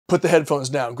put the headphones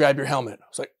down, grab your helmet. I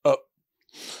was like, oh,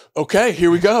 okay,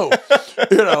 here we go.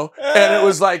 And it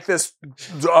was like this,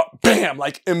 bam,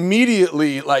 like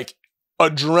immediately, like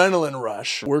adrenaline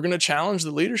rush. We're going to challenge the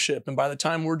leadership. And by the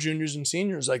time we're juniors and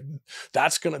seniors, like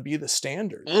that's going to be the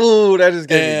standard. Ooh, that just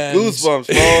gave me goosebumps,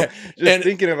 bro. Just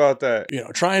thinking about that.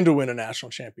 Trying to win a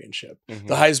national championship,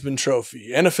 the Heisman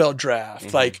Trophy, NFL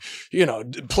draft, like,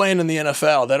 playing in the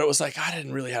NFL, that it was like, I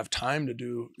didn't really have time to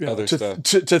do other stuff.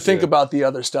 To think about the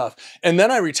other stuff. And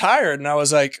then I retired and I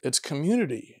was like, it's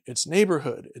community, it's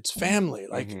neighborhood, it's family.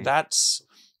 Like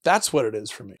that's what it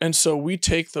is for me. And so we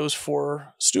take those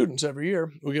 4 students every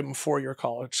year. We give them a 4-year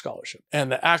college scholarship.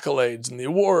 And the accolades and the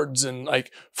awards and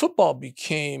like football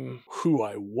became who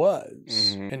I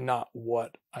was and not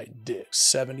what I did.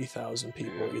 70,000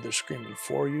 people either screaming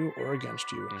for you or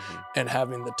against you and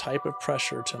having the type of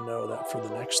pressure to know that for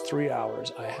the next 3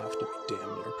 hours, I have to be damn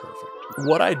near perfect.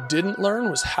 What I didn't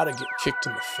learn was how to get kicked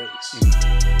in the face.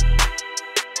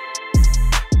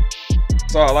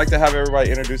 So I like to have everybody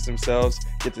introduce themselves,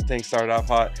 get the thing started off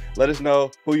hot. Let us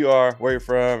know who you are, where you're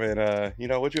from, and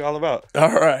what you're all about.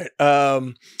 All right.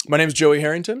 My name is Joey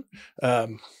Harrington.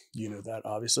 You know that,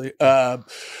 obviously.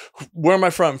 Where am I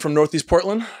from? From Northeast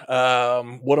Portland.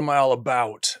 What am I all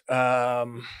about?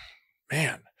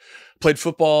 Played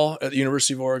football at the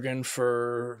University of Oregon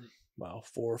for 4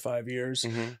 or 5 years.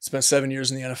 Spent 7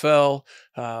 years in the NFL,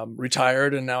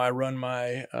 retired, and now I run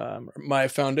my my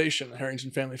foundation, the Harrington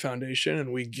Family Foundation,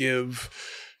 and we give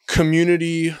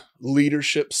community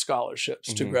leadership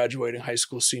scholarships to graduating high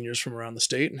school seniors from around the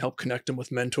state and help connect them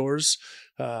with mentors.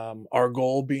 Our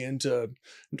goal being to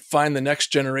find the next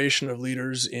generation of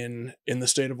leaders in the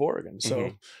state of Oregon.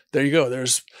 So there you go.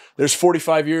 There's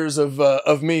 45 years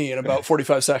of me in about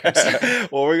 45 seconds.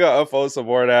 Well, we're going to upload some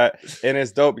more of that. And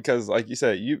it's dope because, like you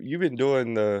said, you've been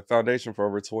doing the foundation for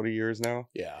over 20 years now.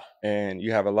 Yeah. And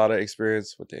you have a lot of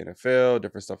experience with the NFL,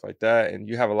 different stuff like that. And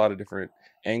you have a lot of different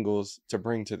angles to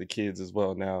bring to the kids as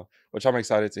well now, which I'm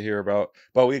excited to hear about.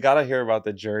 But we got to hear about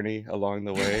the journey along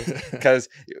the way, because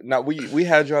now we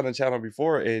had you on the channel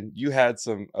before and you had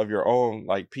some of your own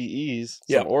like PEs,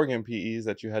 some Oregon PEs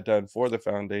that you had done for the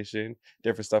foundation,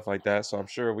 different stuff like that. So I'm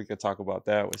sure we could talk about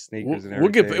that with sneakers and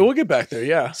everything. We'll get back there.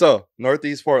 Yeah. So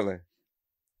Northeast Portland,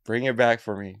 bring it back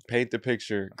for me. Paint the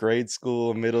picture. Grade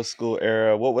school, middle school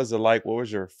era. What was it like? What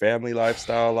was your family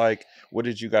lifestyle like? What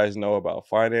did you guys know about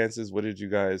finances? What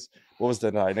was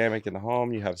the dynamic in the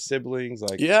home? You have siblings?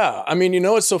 Yeah. I mean,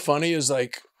 what's so funny is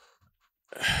like,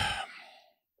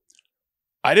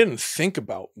 I didn't think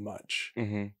about much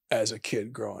as a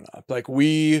kid growing up. Like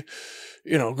growing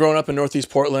up in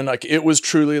Northeast Portland, like it was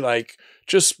truly like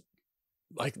just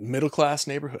like middle-class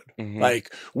neighborhood.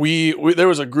 Like we there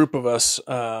was a group of us,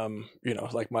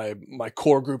 like my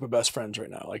core group of best friends right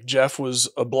now. Like Jeff was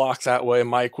a block that way,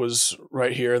 Mike was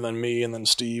right here, and then me, and then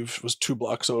Steve was 2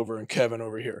 blocks over, and Kevin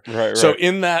over here. Right. So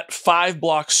in that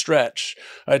 5-block stretch,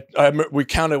 we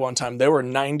counted one time, there were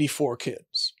 94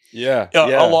 kids.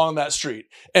 Along that street.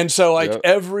 And so like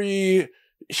every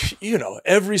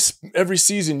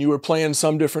season you were playing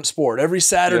some different sport. Every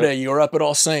Saturday you were up at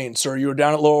All Saints, or you were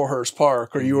down at Laurelhurst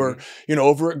Park, or you were,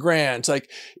 over at Grant. Like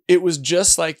it was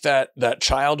just like that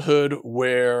childhood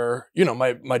where,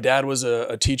 my dad was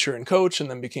a teacher and coach and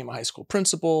then became a high school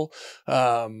principal.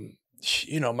 My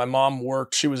mom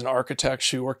worked, she was an architect.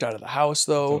 She worked out of the house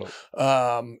though.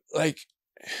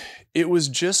 It was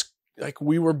just like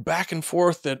we were back and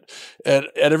forth at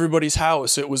everybody's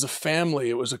house. It was a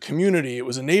family, it was a community, it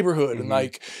was a neighborhood. And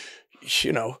like,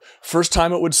 first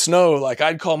time it would snow, like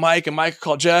I'd call Mike and Mike would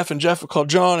call Jeff and Jeff would call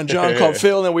John and John called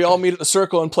Phil. And then we all meet at the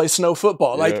circle and play snow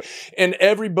football. And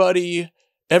everybody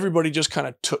just kind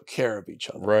of took care of each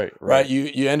other. Right.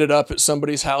 You ended up at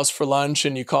somebody's house for lunch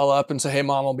and you call up and say, hey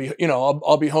mom,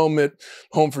 I'll be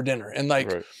home for dinner. And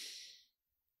like,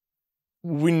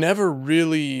 we never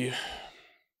really,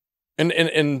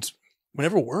 and we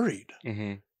never worried.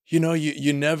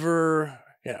 You never,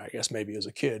 I guess maybe as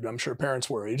a kid, I'm sure parents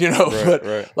worried,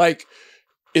 but like,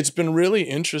 it's been really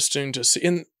interesting to see.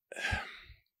 And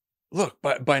look,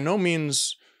 by no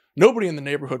means, nobody in the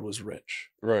neighborhood was rich.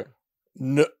 Right.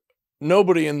 No,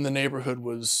 nobody in the neighborhood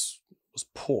was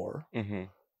poor.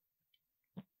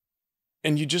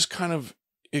 And you just kind of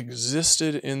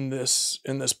existed in this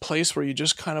place where you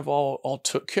just kind of all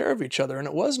took care of each other. And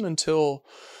it wasn't until,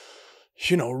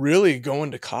 really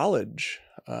going to college,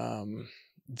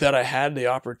 that I had the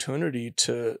opportunity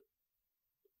to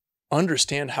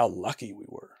understand how lucky we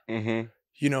were.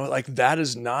 Like that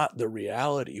is not the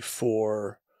reality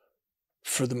for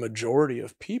the majority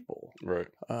of people. Right.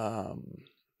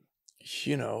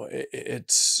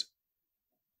 It's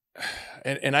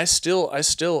and I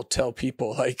still tell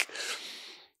people, like,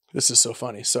 this is so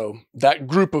funny. So that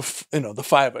group of, the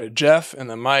five, Jeff and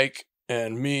then Mike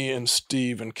and me and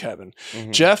Steve and Kevin.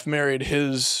 Mhm. Jeff married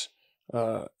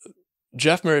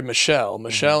Michelle.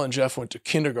 Michelle and Jeff went to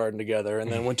kindergarten together and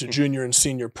then went to junior and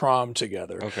senior prom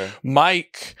together. Okay.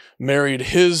 Mike married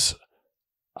his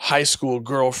high school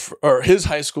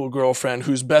girlfriend,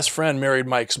 whose best friend married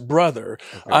Mike's brother.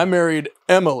 Okay. I married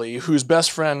Emily, whose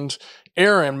best friend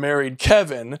Aaron married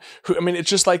Kevin, who, I mean, it's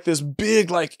just like this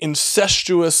big, like,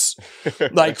 incestuous,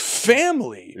 like,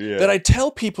 family that I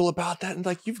tell people about that. And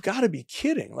like, you've got to be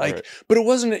kidding. Like, but it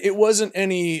wasn't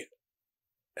any,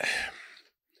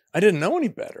 I didn't know any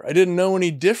better. I didn't know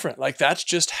any different. Like, that's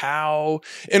just how,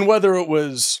 and whether it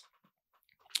was,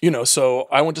 so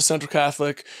I went to Central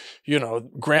Catholic,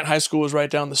 Grant High School was right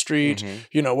down the street,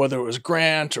 whether it was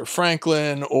Grant or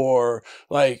Franklin or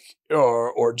like,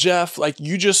 or Jeff, like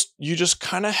you just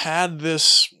kind of had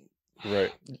this,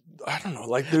 right. I don't know,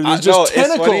 like there's just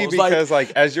tentacles. It's funny because like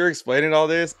as you're explaining all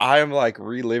this, I am like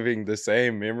reliving the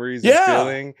same memories and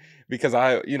feeling because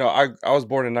I was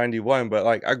born in 91, but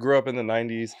like I grew up in the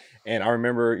 90s and I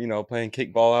remember, playing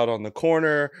kickball out on the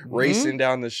corner, racing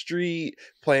down the street,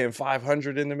 playing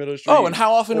 500 in the middle of the street. Oh, and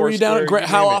how often were you down at Grant?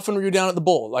 How often were you down at the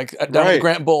bowl? Like down at the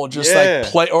Grant Bowl, just like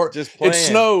play, or just playing. It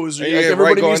snows. Like,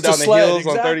 everybody going used down to the sled. hills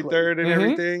on 33rd and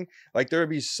everything. Like there would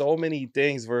be so many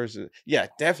things versus,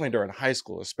 definitely during high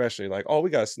school, especially like, oh,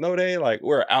 we got a snow day. Like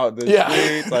we're out the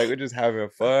streets, like we're just having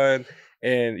fun.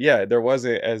 And there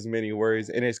wasn't as many worries.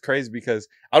 And it's crazy because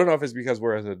I don't know if it's because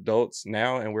we're as adults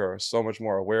now and we're so much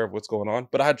more aware of what's going on,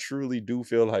 but I truly do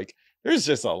feel like there's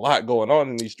just a lot going on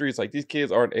in these streets. Like these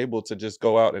kids aren't able to just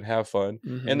go out and have fun.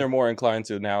 And they're more inclined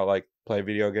to now like play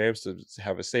video games to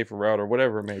have a safer route or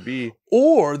whatever it may be.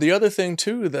 Or the other thing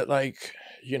too, that like,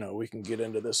 we can get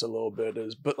into this a little bit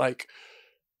is, but like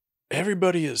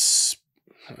everybody is,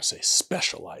 I'm gonna say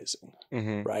specializing,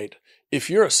 right? If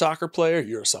you're a soccer player,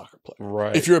 you're a soccer player.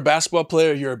 Right. If you're a basketball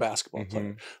player, you're a basketball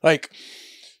player. Like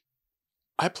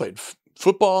I played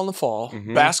football in the fall,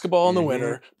 basketball in the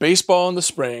winter, baseball in the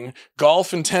spring,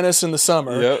 golf and tennis in the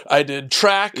summer. I did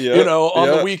track, on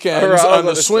the weekends, on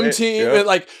the swim team. And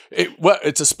like,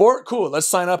 it's a sport? Cool. Let's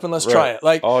sign up and let's try it.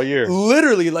 Like all year.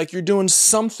 Literally, like you're doing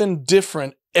something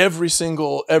different every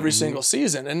single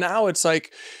season. And now it's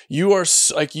like you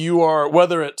are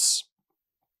whether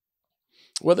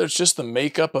it's just the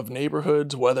makeup of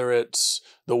neighborhoods, whether it's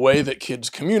the way that kids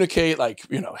communicate, like,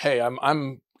 hey,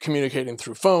 I'm communicating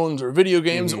through phones or video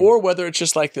games, or whether it's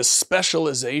just like this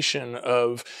specialization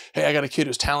of, hey, I got a kid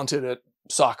who's talented at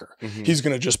soccer. He's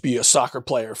going to just be a soccer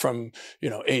player from,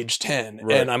 age 10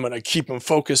 and I'm going to keep him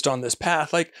focused on this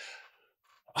path. Like,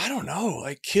 I don't know,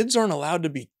 like kids aren't allowed to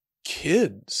be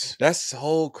kids. That's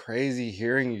so crazy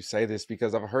hearing you say this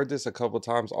because I've heard this a couple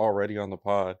times already on the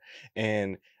pod,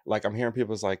 and like I'm hearing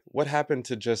people's like, what happened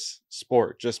to just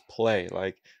sport, just play,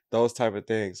 like those type of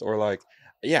things, or like,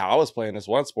 I was playing this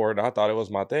one sport and I thought it was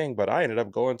my thing, but I ended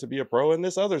up going to be a pro in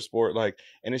this other sport, like,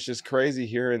 and it's just crazy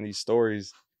hearing these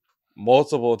stories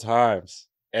multiple times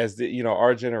as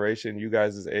our generation, you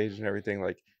guys' age and everything,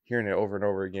 like hearing it over and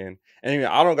over again. And anyway,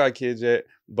 I don't got kids yet,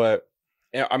 but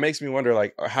it makes me wonder,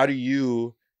 like, how do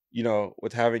you,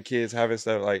 with having kids, having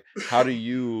stuff, like, how do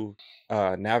you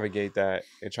navigate that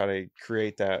and try to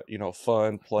create that,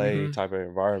 fun play type of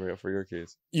environment for your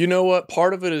kids? You know what?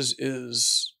 Part of it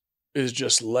is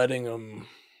just letting them,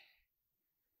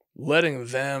 I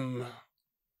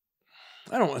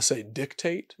don't want to say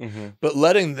dictate, but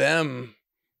letting them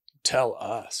tell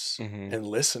us and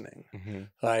listening.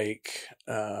 Like,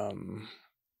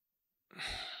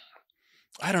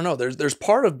 I don't know. There's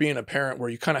part of being a parent where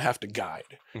you kind of have to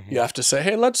guide. You have to say,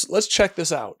 hey, let's check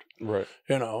this out. Right.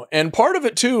 And part of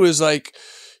it too is like,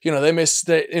 they may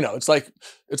say, it's like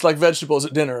vegetables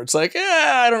at dinner. It's like,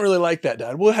 I don't really like that,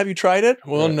 Dad. Well, have you tried it?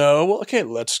 Well, no. Well, okay,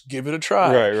 let's give it a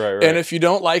try. Right. And if you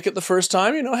don't like it the first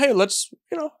time, hey, let's,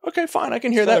 okay, fine. I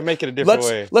can hear that. Make it a different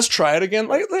way. Let's try it again.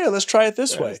 Like, let's try it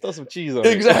this way. Let's throw some cheese on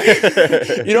it.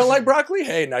 Exactly. You don't like broccoli?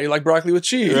 Hey, now you like broccoli with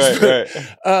cheese. Right.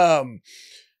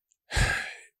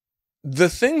 The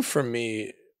thing for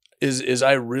me is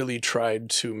I really tried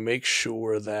to make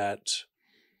sure that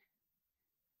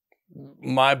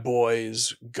my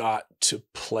boys got to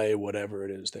play whatever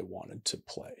it is they wanted to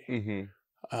play.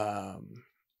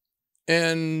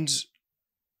 And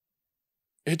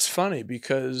it's funny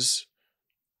because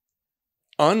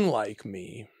unlike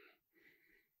me,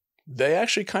 they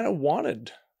actually kind of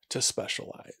wanted to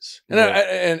specialize.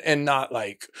 And not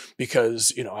like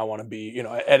because, I want to be,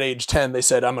 at age 10, they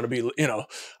said, I'm going to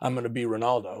be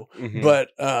Ronaldo.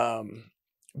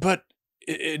 But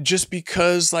just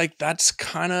because like that's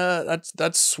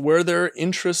where their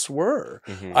interests were.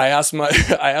 Mhm. I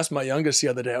asked my youngest the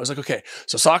other day. I was like, okay,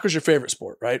 so soccer's your favorite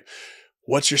sport, right?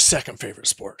 What's your second favorite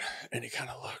sport? And he kind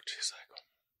of looked. He's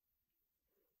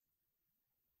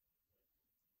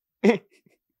like,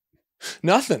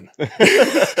 nothing.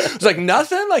 It's like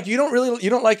nothing. Like you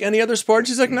don't like any other sports.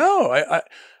 He's like, no,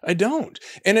 I don't.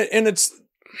 And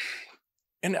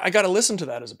I got to listen to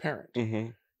that as a parent.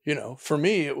 Mhm. You know, for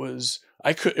me, it was,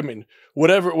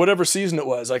 whatever season it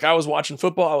was, like I was watching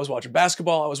football, I was watching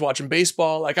basketball, I was watching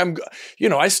baseball. Like I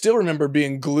still remember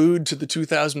being glued to the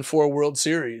 2004 World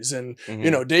Series and,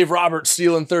 Mhm. Dave Roberts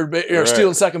stealing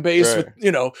stealing second base with,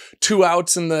 2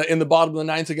 outs in the bottom of the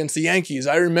ninth against the Yankees.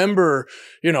 I remember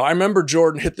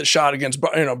Jordan hit the shot against,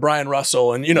 Brian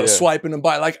Russell and, Yeah. swiping him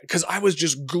by, like, cause I was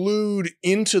just glued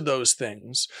into those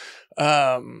things.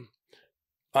 I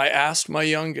asked my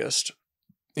youngest,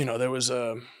 there was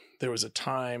a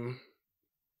time,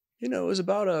 it was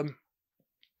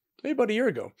maybe about a year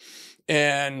ago,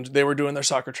 and they were doing their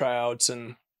soccer tryouts,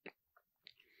 and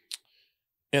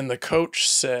the coach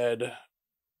said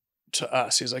to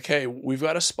us, he's like, "Hey, we've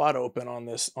got a spot open on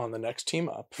the next team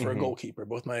up for a goalkeeper."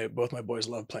 Both my boys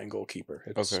love playing goalkeeper.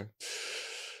 It's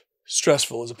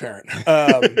stressful as a parent.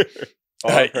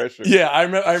 All the pressure. Yeah, I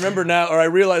remember now, or I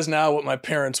realize now what my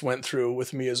parents went through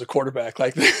with me as a quarterback,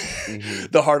 like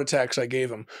the heart attacks I gave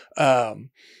them.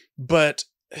 But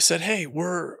I said, "Hey,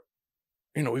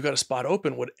 we've got a spot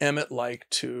open. Would he like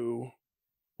to,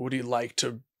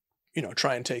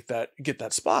 try and get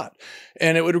that spot?"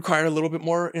 And it would require a little bit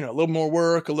more, a little more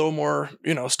work, a little more,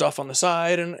 stuff on the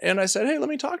side. And I said, "Hey, let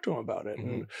me talk to him about it."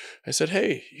 And I said,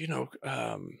 "Hey,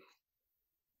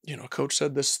 coach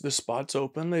said this spot's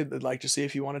open. They'd like to see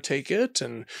if you want to take it.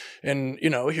 And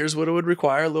here's what it would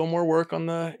require: a little more work on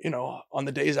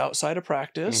the days outside of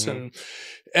practice." And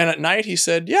at night he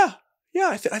said, yeah,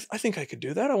 I think I could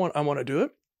do that. I want to do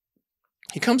it.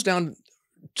 He comes down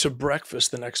to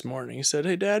breakfast the next morning. He said,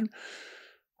 "Hey, Dad,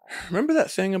 remember that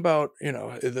thing about,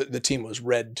 the team was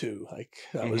red 2. Like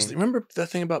that was, remember that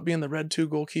thing about being the red 2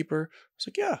 goalkeeper?" I was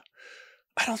like, "Yeah,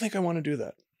 I don't think I want to do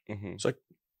that." It's like,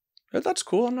 "That's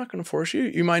cool. I'm not going to force you.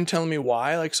 You mind telling me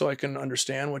why? Like, so I can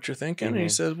understand what you're thinking." And he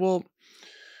says, "Well,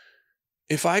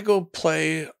 if I go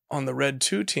play on the red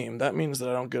 2 team, that means that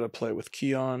I don't get to play with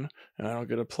Keon, and I don't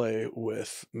get to play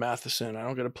with Matheson. I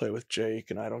don't get to play with Jake,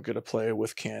 and I don't get to play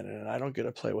with Cannon, and I don't get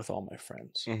to play with all my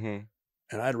friends.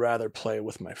 And I'd rather play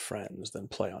with my friends than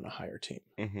play on a higher team."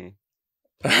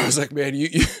 I was like, "Man, you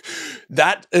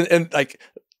that and like."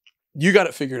 You got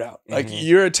it figured out. Like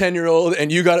you're a 10-year-old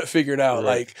and you got it figured out.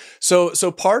 Right. Like,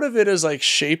 so part of it is like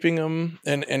shaping them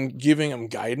and giving them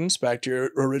guidance, back to your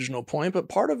original point. But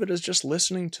part of it is just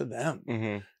listening to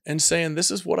them and saying,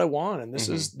 this is what I want. And this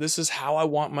is how I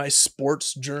want my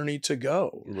sports journey to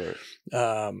go. Right.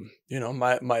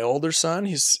 My older son,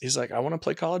 he's like, "I want to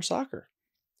play college soccer."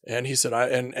 And he said,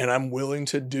 and I'm willing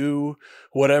to do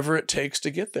whatever it takes to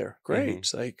get there. Great.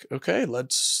 It's like, okay,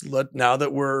 now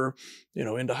that we're,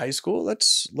 into high school,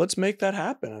 let's make that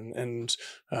happen. And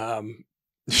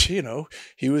he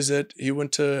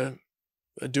went to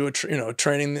do a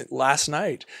training last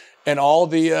night, and all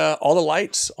the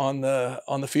lights on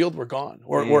the field were gone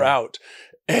or were out.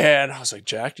 And I was like,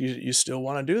 "Jack, you still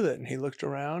want to do that?" And he looked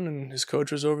around, and his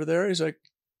coach was over there. He's like,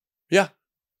 "Yeah.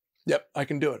 Yep, I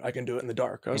can do it. I can do it in the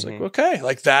dark." I was like, okay,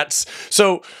 like that's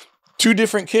so 2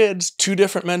 different kids, 2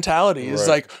 different mentalities. Right.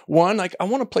 Like one, like I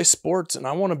want to play sports and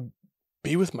I want to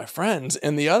be with my friends.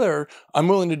 And the other, I'm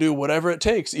willing to do whatever it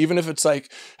takes. Even if it's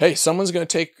like, hey, someone's going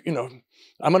to take, I'm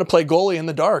going to play goalie in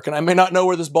the dark and I may not know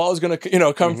where this ball is going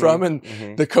to, come from. And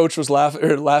the coach was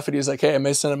laughing. He's like, "Hey, I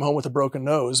may send him home with a broken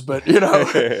nose, but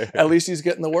at least he's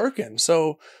getting the work in."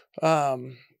 So,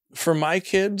 for my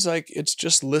kids, like it's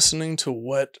just listening to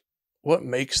what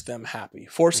makes them happy,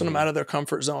 forcing them out of their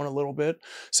comfort zone a little bit,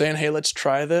 saying, "Hey, let's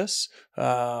try this.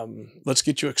 Let's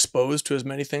get you exposed to as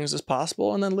many things as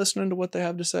possible," and then listening to what they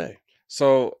have to say.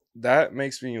 So that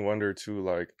makes me wonder too,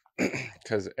 like,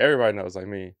 because everybody knows, like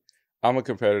me, I'm a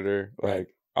competitor. Right.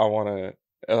 Like, I want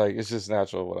to, like, it's just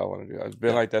natural what I want to do. I've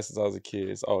been like that since I was a kid.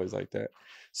 It's always like that.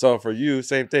 So for you,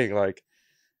 same thing, like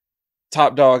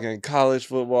top dog in college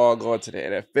football, going to the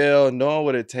NFL, knowing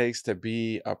what it takes to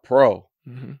be a pro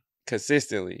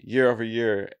consistently year over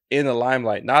year in the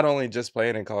limelight, not only just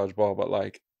playing in college ball, but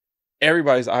like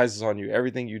everybody's eyes is on you,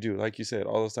 everything you do, like you said,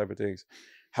 all those type of things.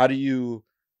 How do you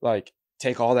like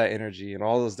take all that energy and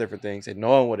all those different things and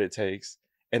knowing what it takes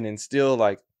and then still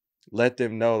like let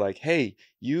them know like, hey,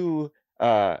 you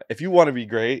if you want to be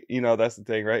great, that's the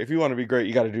thing, right? If you want to be great,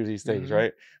 you got to do these things,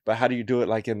 right? But how do you do it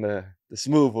like in the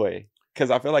smooth way?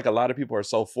 because I feel like a lot of people are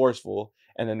so forceful,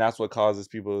 and then that's what causes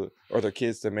people or their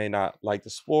kids to may not like the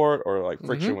sport or like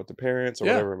friction with the parents or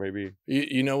whatever it may be.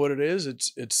 You know what it is?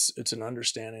 It's an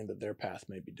understanding that their path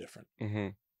may be different.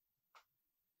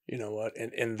 You know what?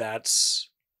 And that's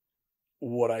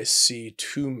what I see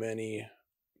too many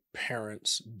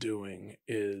parents doing,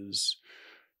 is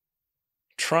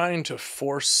trying to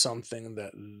force something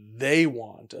that they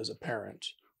want as a parent,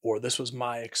 or this was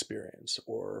my experience,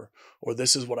 or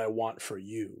this is what I want for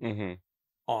you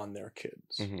on their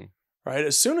kids. Right?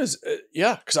 As soon as,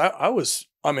 because I was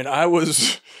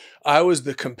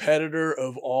the competitor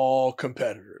of all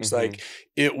competitors. Like,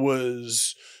 it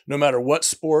was, no matter what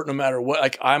sport, no matter what,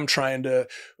 like, I'm trying to,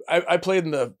 I played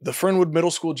in the Fernwood Middle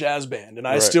School Jazz Band, and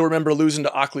I still remember losing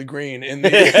to Ockley Green in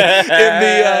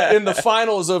the in the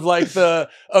finals of like the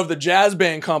jazz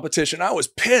band competition. I was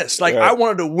pissed. Like, I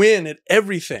wanted to win at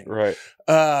everything. Right.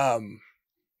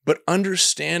 But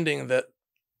understanding that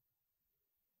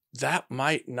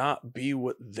might not be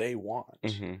what they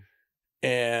want.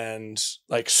 And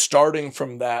like, starting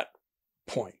from that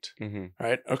point,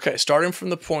 right? Okay. Starting from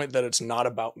the point that it's not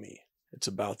about me, it's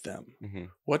about them.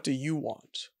 What do you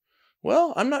want?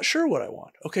 Well, I'm not sure what I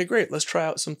want. Okay, great. Let's try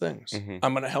out some things.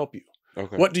 I'm going to help you.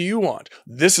 Okay. What do you want?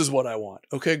 This is what I want.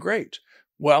 Okay, great.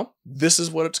 Well, this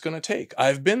is what it's going to take.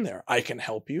 I've been there. I can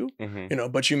help you,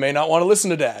 but you may not want to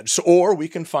listen to dad. So, or we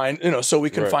can find,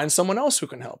 find someone else who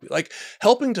can help you. Like,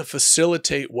 helping to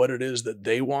facilitate what it is that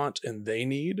they want and they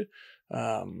need,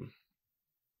 I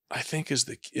think is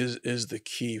the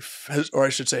key, or I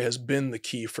should say has been the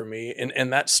key for me.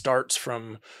 And that starts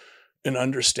from an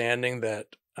understanding that,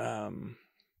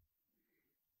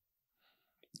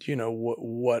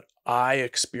 what I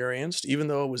experienced, even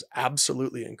though it was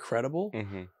absolutely incredible,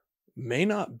 may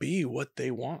not be what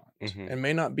they want, and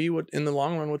may not be what, in the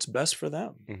long run, what's best for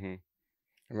them. It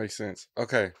makes sense.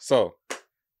 Okay, so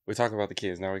we talk about the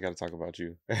kids. Now we got to talk about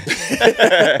you.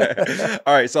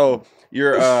 All right, so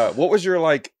your what was your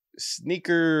like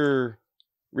sneaker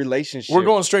relationship? We're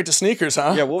going straight to sneakers,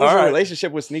 huh? Yeah. What was your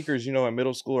relationship with sneakers? In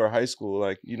middle school or high school?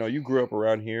 Like, you grew up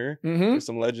around here with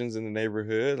some legends in the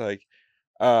neighborhood. Like,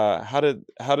 how did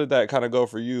that kind of go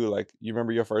for you? Like, you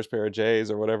remember your first pair of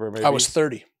J's or whatever? Maybe I was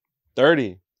 30.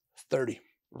 30.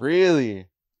 Really?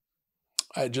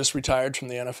 I had just retired from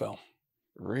the NFL.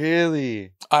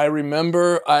 Really? I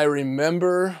remember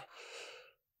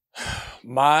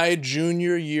my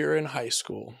junior year in high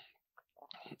school,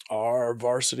 our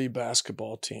varsity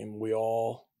basketball team,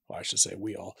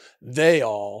 they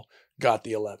all got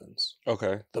the 11s.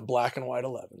 Okay. The black and white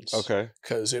 11s. Okay.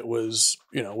 Because it was,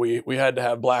 we had to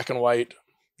have black and white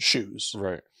shoes.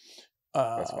 Right.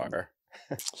 That's fire.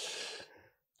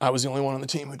 I was the only one on the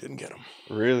team who didn't get them.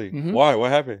 Really? Why?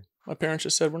 What happened? My parents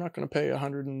just said, we're not going to pay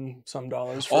 $100 and some for a pair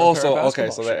of basketball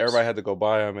shoes. So that everybody had to go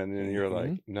buy them, and then you're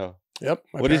like, no. Yep.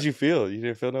 What did you feel? You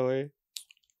didn't feel no way?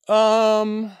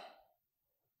 I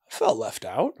felt left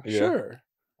out. Yeah. Sure.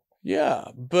 Yeah.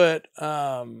 But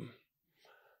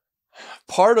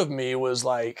part of me was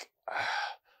like,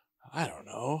 I don't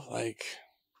know, like,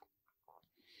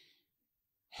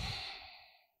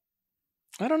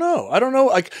 I don't know.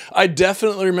 Like, I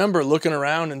definitely remember looking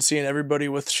around and seeing everybody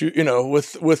with with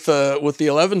the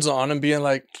 11s on and being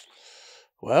like,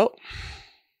 well,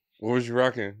 what was you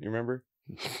rocking? You remember?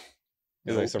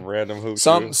 It's like some random hoop.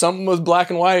 Something was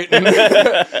black and white, and,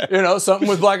 something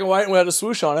was black and white, and we had a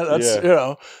swoosh on it. That's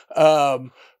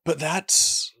but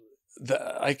that's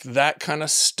that kind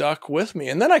of stuck with me,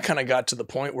 and then I kind of got to the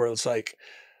point where it's like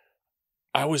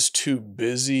I was too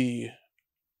busy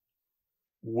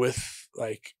with,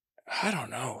 like, I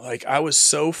don't know, like, I was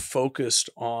so focused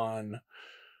on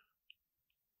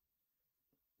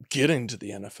getting to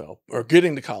the NFL or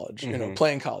getting to college,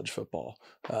 playing college football,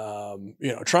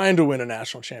 trying to win a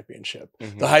national championship,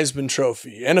 the Heisman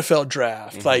Trophy, NFL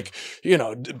draft, like,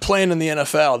 playing in the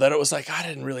NFL, that it was like I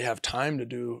didn't really have time to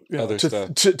do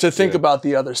to think about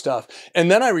the other stuff. And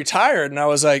then I retired, and I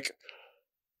was like,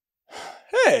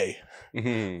 hey,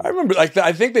 I remember, like,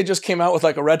 I think they just came out with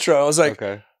like a retro. I was like,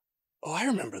 oh, I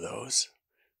remember those.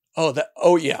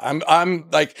 Oh yeah. I'm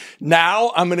like,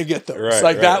 now I'm going to get those.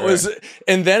 Was,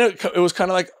 and then it was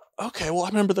kind of like, okay, well, I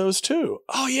remember those too.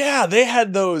 Oh yeah, they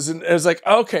had those. And it was like,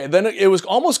 okay. Then it was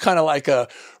almost kind of like a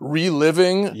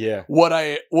reliving what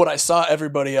I saw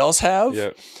everybody else have. Yeah.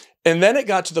 And then it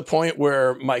got to the point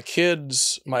where my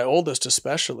kids, my oldest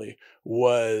especially,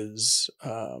 was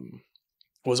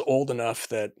old enough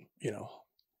that,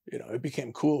 it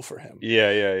became cool for him. Yeah.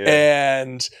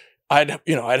 And I'd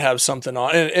have something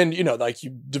on, and like, you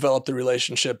develop the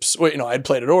relationships. Well, I'd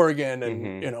played at Oregon,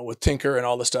 and with Tinker and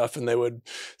all the stuff, and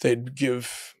they'd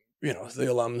give the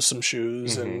alums some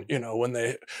shoes. And,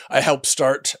 when I helped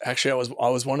start, actually I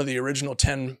was one of the original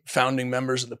 10 founding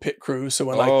members of the pit crew. So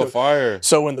when fire.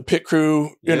 So when the pit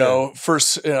crew,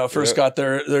 first got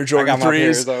their Jordan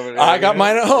 3s, I got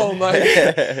mine at home.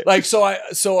 So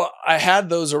I had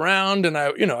those around, and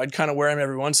I'd kind of wear them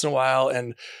every once in a while.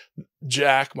 And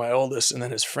Jack, my oldest, and then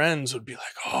his friends would be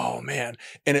like, "Oh man!"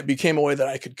 And it became a way that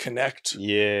I could connect,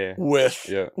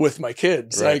 with my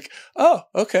kids. Right. Like, "Oh,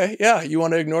 okay, yeah, you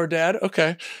want to ignore Dad?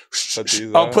 Okay,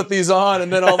 I'll put these on."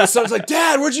 And then all of a sudden, it's like,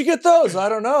 "Dad, where'd you get those? I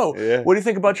don't know. Yeah. What do you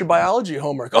think about your biology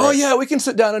homework? Right. Oh yeah, we can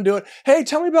sit down and do it. Hey,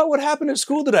 tell me about what happened at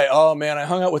school today. Oh man, I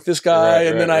hung out with this guy,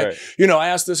 and then I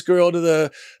asked this girl to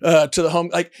the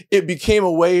home. Like, it became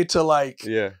a way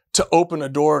to to open a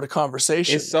door to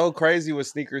conversation. It's so crazy what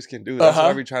sneakers can do. That's why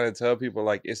I be trying to tell people,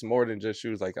 like, it's more than just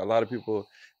shoes. Like, a lot of people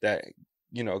that,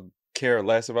 care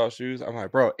less about shoes, I'm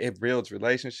like, bro, it builds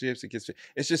relationships.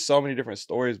 It's just so many different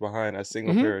stories behind a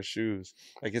single pair of shoes.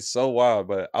 Like, it's so wild,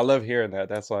 but I love hearing that.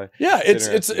 That's why. Yeah,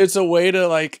 it's a way to,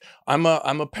 like, I'm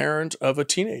a parent of a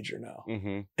teenager now.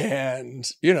 And,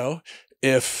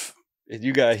 if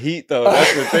you got heat, though,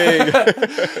 that's the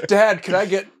thing. Dad, could I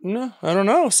get, no, I don't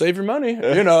know, save your money.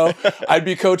 I'd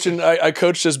be coaching, I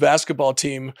coached this basketball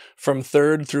team from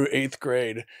 3rd through 8th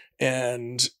grade.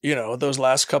 And, those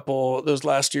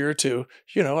last year or two,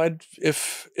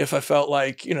 if I felt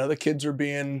like, the kids were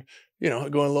being,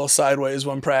 going a little sideways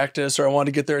one practice, or I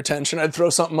wanted to get their attention, I'd throw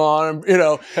something on,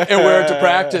 and wear it to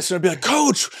practice. And I'd be like,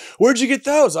 "Coach, where'd you get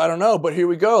those?" "I don't know, but here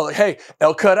we go." Like, "Hey,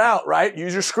 L cut out, right?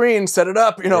 Use your screen, set it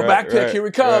up, back pick, here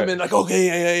we come." And like,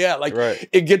 "Okay, yeah. Like,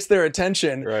 it gets their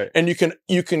attention, and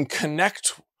you can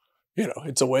connect.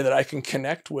 It's a way that I can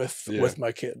connect with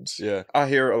my kids. Yeah. I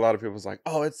hear a lot of people's like,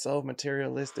 "Oh, it's so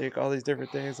materialistic, all these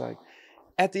different things." Like,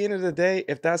 at the end of the day,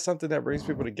 if that's something that brings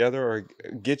people together or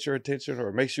gets your attention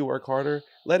or makes you work harder,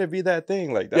 let it be that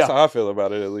thing. Like, that's how I feel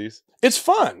about it, at least. It's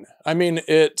fun. I mean,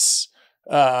 it's,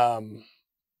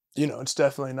 it's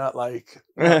definitely not like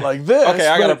this. Okay,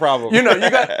 I got a problem.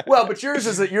 But yours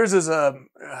is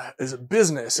a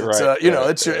business.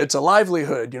 It's it's a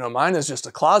livelihood. Mine is just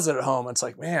a closet at home. It's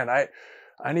like, man, I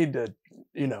need to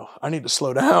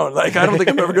slow down. Like, I don't think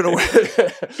I'm ever going to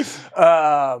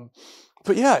win.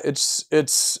 But yeah,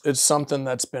 it's something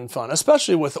that's been fun,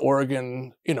 especially with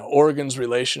Oregon. Oregon's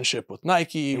relationship with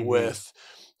Nike, with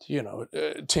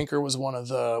Tinker was one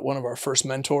of our first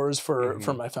mentors for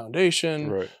my foundation.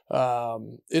 Right.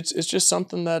 It's just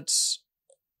something that's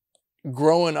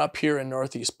growing up here in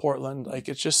Northeast Portland. Like,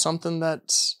 it's just something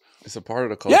that's it's a part of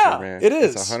the culture, man. It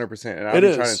is. It's 100%. And I've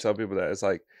been trying to tell people that it's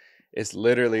like, it's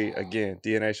literally, again,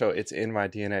 DNA show. It's in my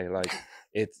DNA. Like,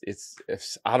 it's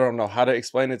I don't know how to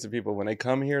explain it to people. When they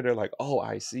come here, they're like, "Oh,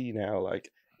 I see now." Like,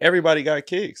 everybody got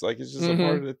kicks. Like, it's just a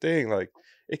part of the thing. Like,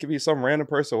 it could be some random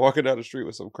person walking down the street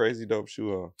with some crazy dope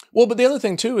shoe on. Well, but the other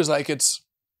thing too is, like,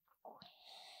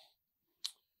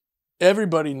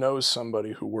 everybody knows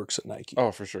somebody who works at Nike.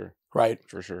 Oh, for sure. Right?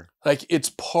 For sure. Like, it's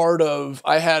part of,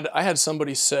 I had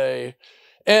somebody say,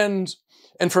 and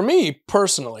for me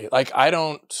personally, like, I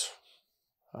want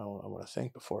to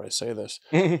think before I say this.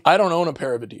 I don't own a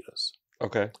pair of Adidas.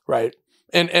 Okay. Right.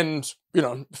 And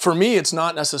for me, it's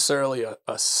not necessarily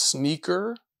a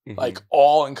sneaker, like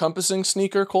all encompassing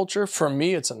sneaker culture. For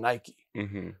me, it's a Nike,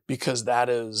 because that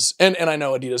is, and I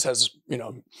know Adidas has,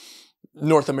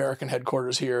 North American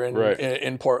headquarters here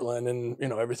in Portland, and,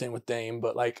 everything with Dame,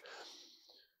 but, like,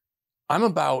 I'm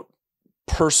about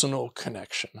personal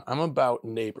connection. I'm about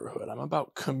neighborhood. I'm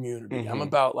about community. I'm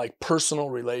about, like, personal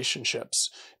relationships.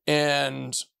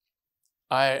 And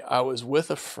I was with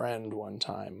a friend one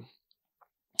time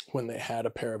when they had a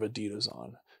pair of Adidas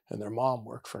on, and their mom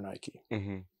worked for Nike.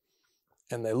 And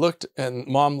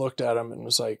mom looked at him and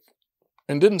was like,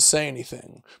 and didn't say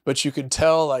anything, but you could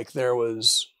tell, like, there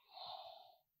was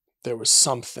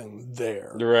something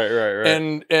there. Right.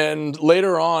 And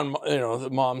later on, the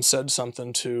mom said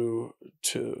something to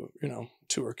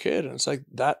her kid, and it's like,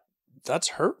 that's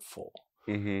hurtful,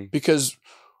 because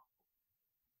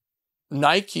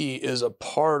Nike is a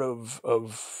part of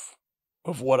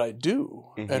what I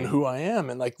do and who I am,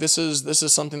 and, like, this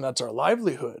is something that's our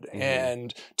livelihood,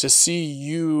 and to see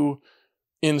you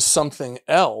in something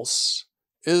else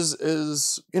is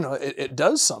it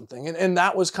does something, and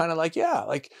that was kind of like, yeah,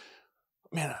 like,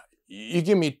 man, you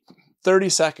give me 30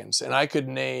 seconds and I could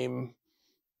name,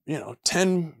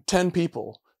 10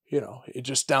 people,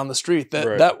 just down the street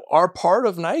that are part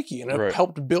of Nike and have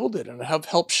helped build it and have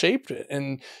helped shape it.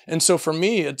 And so for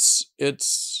me,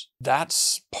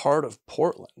 that's part of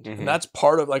Portland. And that's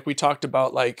part of, like, we talked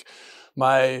about, like,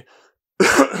 my,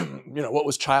 what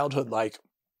was childhood like?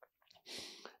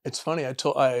 It's funny.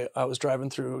 I was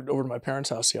driving over to my parents'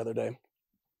 house the other day,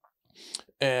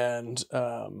 and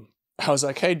I was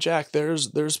like, "Hey, Jack, there's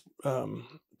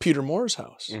Peter Moore's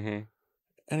house." Mm-hmm.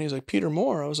 And he's like, "Peter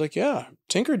Moore?" I was like, "Yeah,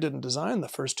 Tinker didn't design the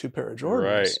first 2 pair of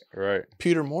Jordans. Right.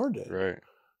 Peter Moore did." Right.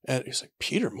 And he's like,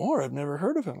 "Peter Moore? I've never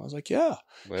heard of him." I was like, "Yeah."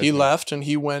 Legend. He left and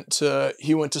he went to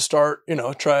start,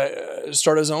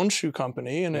 start his own shoe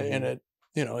company, and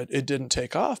it didn't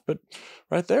take off, but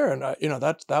right there, and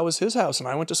that was his house, and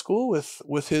I went to school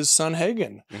with his son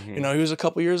Hagen. Mm-hmm. He was a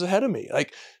couple years ahead of me.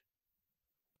 Like,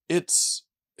 it's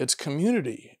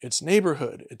community, it's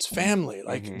neighborhood, it's family.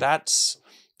 Like, Mm-hmm.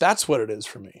 that's what it is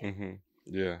for me. Mm-hmm.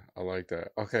 Yeah, I like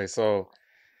that. Okay, so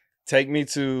take me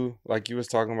to, like you was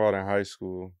talking about in high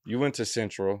school. You went to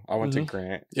Central. I went to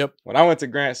Grant. Yep. When I went to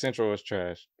Grant, Central was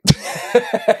trash.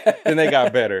 Then they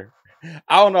got better.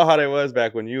 I don't know how they was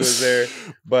back when you was there,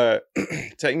 but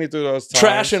take me through those times.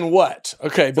 Trash and what?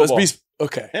 Okay,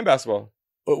 okay. And basketball.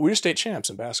 But we were state champs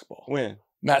in basketball. When?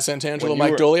 Matt Santangelo, When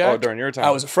Mike were, Doliak. Oh, during your time.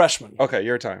 I was a freshman. Okay,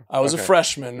 your time. I was a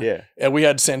freshman. Yeah. And we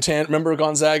had remember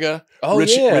Gonzaga? Oh,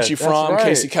 Richie Fromm, right.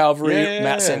 Casey Calvary, Yeah.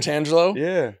 Matt Santangelo.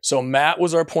 Yeah. So Matt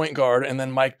was our point guard, and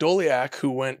then Mike Doliak, who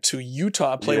went to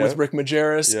Utah, played with Rick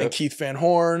Majerus and Keith Van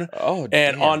Horn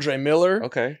and Andre Miller.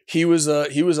 Okay. He was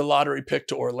a lottery pick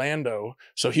to Orlando,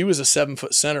 so he was a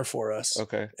 7-foot center for us.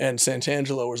 Okay. And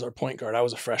Santangelo was our point guard. I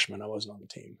was a freshman. I wasn't on the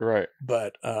team. Right.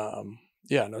 But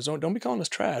yeah, no, don't be calling us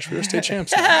trash. We were state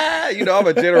champs. I'm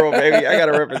a general, baby. I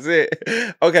gotta represent.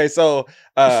 Okay, so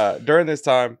during this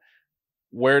time,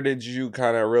 where did you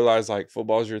kind of realize like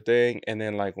football's your thing? And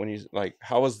then like when you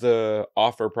how was the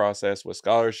offer process with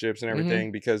scholarships and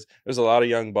everything? Because there's a lot of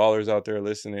young ballers out there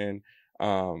listening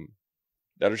that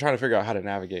are trying to figure out how to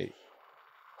navigate.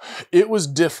 It was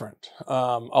different.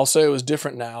 I'll say it was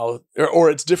different now, or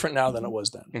it's different now than it was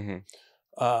then. Mm-hmm.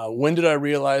 When did I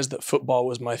realize that football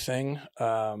was my thing?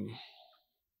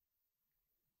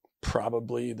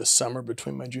 Probably the summer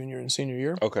between my junior and senior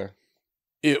year. Okay.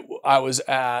 I was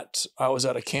at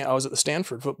a camp. I was at the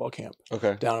Stanford football camp.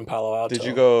 Okay. Down in Palo Alto. Did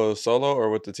you go solo or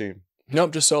with the team?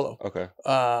 Nope, just solo. Okay.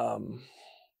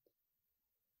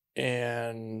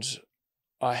 And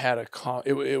I had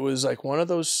it was like one of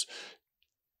those.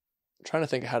 I'm trying to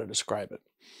think of how to describe it.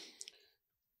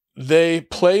 They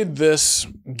played this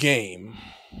game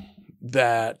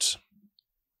that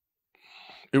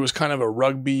it was kind of a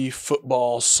rugby,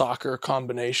 football, soccer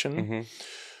combination. Mm-hmm.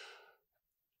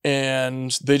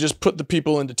 And they just put the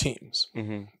people into teams.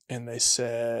 Mm-hmm. And they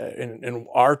said, and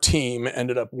our team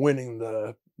ended up winning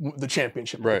the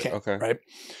championship. Right. Camp, okay. Right.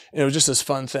 And it was just this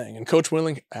fun thing. And Coach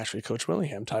Willingham,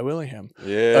 Ty Willingham,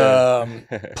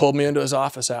 pulled me into his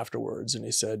office afterwards, and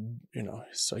he said,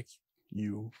 it's like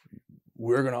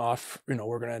we're going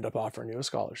to end up offering you a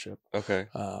scholarship. Okay.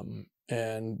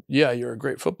 And yeah, you're a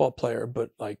great football player,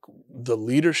 but like the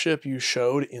leadership you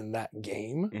showed in that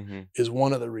game is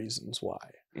one of the reasons why.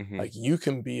 Mm-hmm. Like you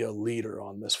can be a leader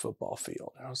on this football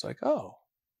field. And I was like, oh,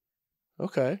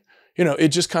 okay. It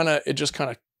just kind of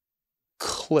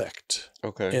clicked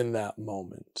in that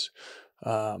moment.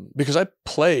 Because I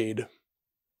played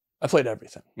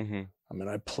everything. Mm-hmm. I mean,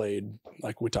 I played,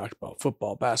 like we talked about,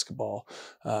 football, basketball.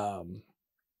 And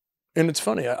it's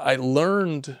funny, I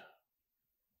learned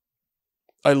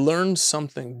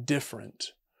something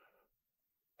different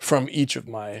from each of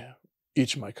my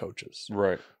coaches.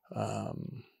 Right.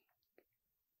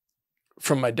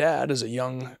 From my dad as a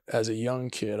young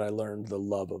kid, I learned the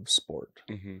love of sport.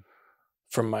 Mm-hmm.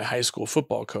 From my high school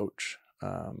football coach,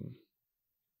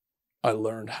 I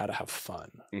learned how to have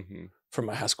fun. Mm-hmm. From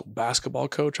my high school basketball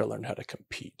coach, I learned how to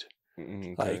compete.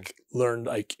 Okay.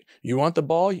 You want the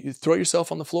ball, you throw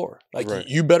yourself on the floor.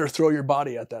 You better throw your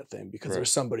body at that thing because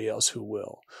there's somebody else who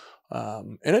will.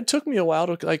 And it took me a while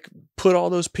to put all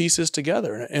those pieces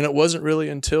together. And it wasn't really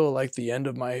until the end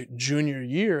of my junior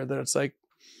year that it's like,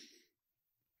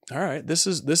 all right, this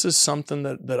is something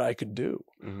that I could do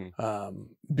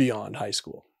beyond high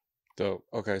school. Dope.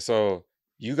 Okay, so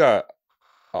you got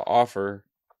an offer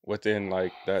within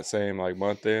that same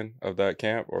month then of that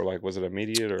camp, or was it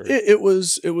immediate, or it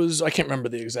was I can't remember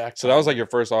the exact so time. That was your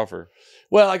first offer?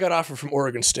 Well, I got offered from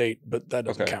Oregon State, but that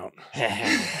doesn't count.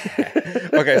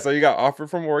 Okay, so you got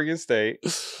offered from Oregon State,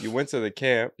 you went to the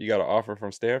camp, you got an offer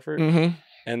from Stanford,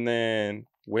 and then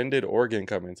when did Oregon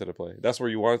come into the play? That's where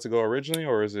you wanted to go originally,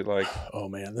 or is it oh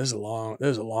man, this is a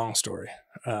long story.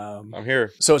 I'm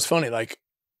here. So it's funny,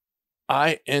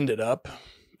 I ended up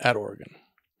at Oregon.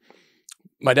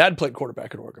 My dad played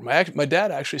quarterback at Oregon. My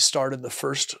dad actually started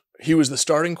he was the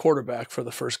starting quarterback for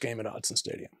the first game at Autzen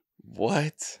Stadium.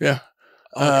 What? Yeah.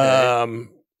 Okay.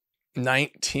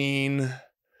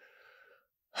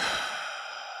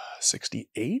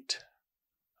 68,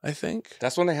 I think.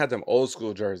 That's when they had them old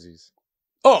school jerseys.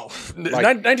 Oh,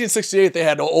 1968, they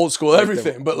had old school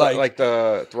everything, but like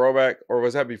the throwback, or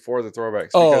was that before the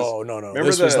throwbacks? Oh, no.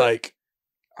 This was like,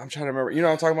 I'm trying to remember. You know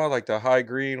what I'm talking about? Like the high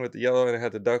green with the yellow and it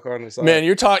had the duck on the side. Man,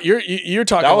 you're talking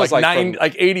That was like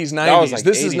 80s, 90s.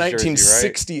 This is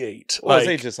 1968. Jersey, right? Was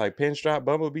they just like pinstripe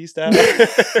bumblebee style?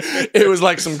 It was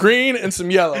like some green and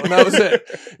some yellow, and that was it.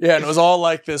 Yeah, and it was all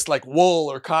like this, like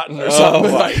wool or cotton or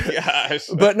something. Oh my gosh!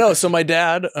 But no, so my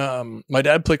dad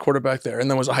played quarterback there,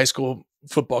 and then was a high school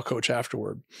football coach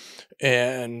afterward,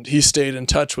 and he stayed in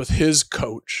touch with his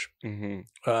coach.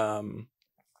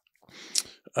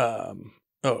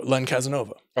 Len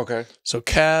Casanova. Okay. So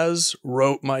Kaz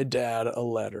wrote my dad a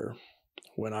letter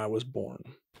when I was born.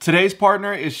 Today's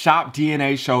partner is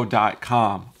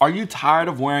ShopDNAShow.com. Are you tired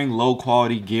of wearing low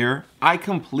quality gear? I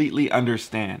completely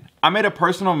understand. I made a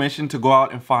personal mission to go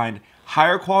out and find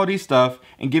higher quality stuff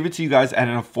and give it to you guys at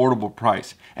an affordable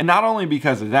price. And not only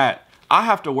because of that, I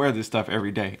have to wear this stuff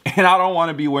every day and I don't want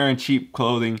to be wearing cheap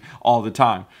clothing all the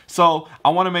time. So I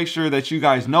want to make sure that you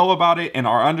guys know about it and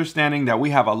are understanding that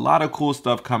we have a lot of cool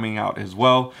stuff coming out as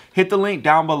well. Hit the link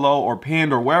down below or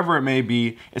pinned or wherever it may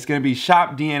be. It's going to be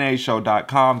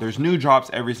ShopDNAShow.com. There's new drops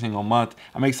every single month.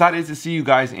 I'm excited to see you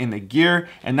guys in the gear.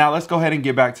 And now let's go ahead and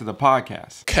get back to the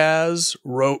podcast. Kaz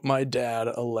wrote my dad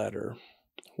a letter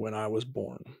when I was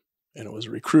born. And it was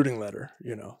a recruiting letter,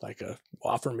 like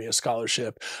offer me a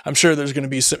scholarship. I'm sure there's going to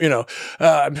be some,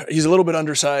 he's a little bit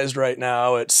undersized right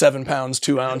now at 7 pounds,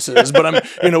 2 ounces, but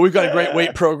we've got a great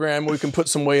weight program. We can put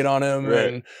some weight on him.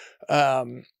 Right.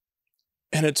 And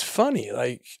it's funny,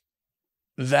 like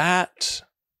that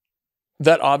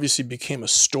obviously became a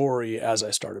story as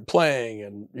I started playing,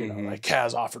 and, like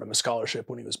Kaz offered him a scholarship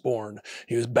when he was born.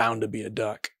 He was bound to be a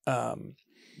Duck.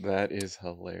 That is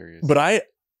hilarious. But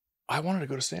I wanted to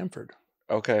go to Stanford.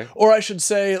 Okay. Or I should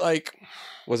say, like...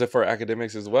 Was it for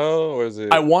academics as well, or is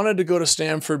it... I wanted to go to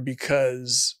Stanford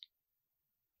because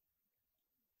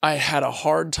I had a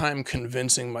hard time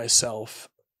convincing myself,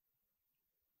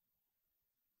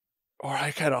 or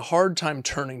I had a hard time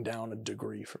turning down a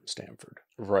degree from Stanford.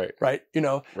 Right. Right?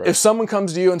 If someone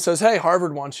comes to you and says, hey,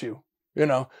 Harvard wants you,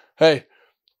 hey...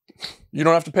 You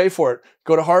don't have to pay for it.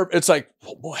 Go to Harvard. It's like,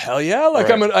 well, hell yeah. Like,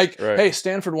 right. Hey,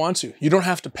 Stanford wants you. You don't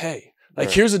have to pay. Like,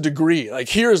 here's a degree. Like,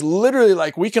 here's literally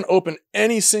like, we can open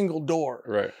any single door.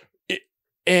 Right.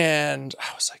 And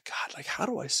I was like, God, like, how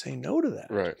do I say no to that?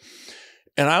 Right.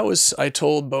 And I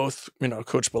told both,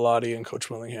 Coach Bellotti and Coach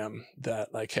Willingham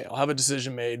that, like, hey, I'll have a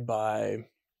decision made by,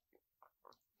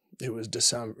 it was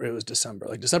December,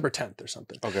 like December 10th or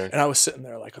something. Okay. And I was sitting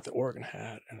there like with the Oregon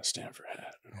hat and a Stanford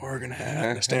hat, an Oregon hat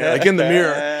and a Stanford, like in the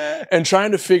mirror and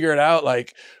trying to figure it out.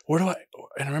 Like, and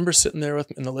I remember sitting there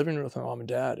in the living room with my mom and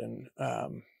dad. And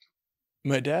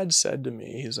my dad said to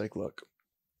me, he's like, look,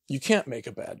 you can't make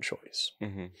a bad choice.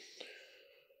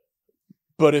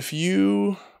 But if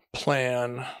you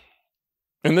plan,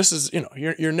 and this is,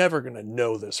 you're never going to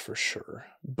know this for sure,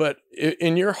 but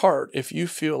in your heart, if you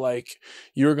feel like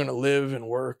you're going to live and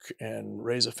work and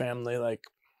raise a family like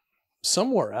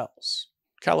somewhere else,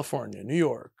 California, New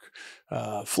York,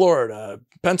 Florida,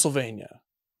 Pennsylvania,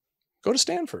 go to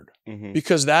Stanford,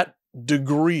 because that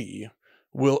degree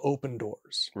will open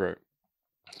doors. Right.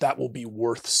 That will be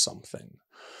worth something.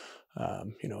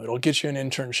 It'll get you an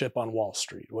internship on Wall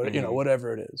Street,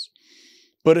 whatever it is.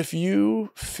 But if you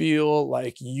feel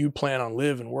like you plan on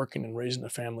living, working, and raising a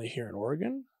family here in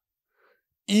Oregon,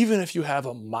 even if you have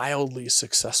a mildly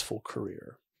successful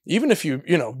career, even if you,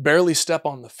 barely step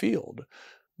on the field,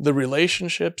 the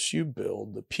relationships you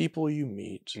build, the people you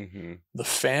meet, the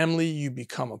family you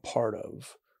become a part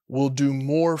of will do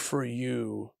more for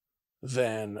you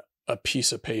than a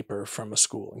piece of paper from a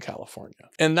school in California.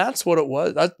 And that's what it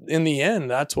was. In the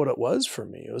end, that's what it was for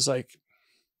me. It was like,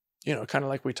 kind of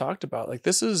like we talked about, like,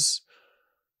 this is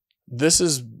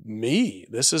me.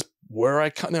 This is where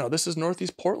I come, this is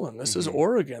Northeast Portland. This is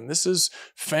Oregon. This is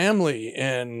family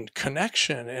and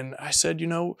connection. And I said,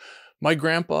 my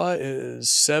grandpa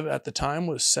at the time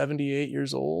was 78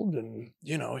 years old. And,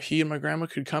 he and my grandma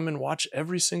could come and watch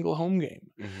every single home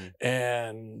game.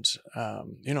 And,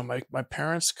 my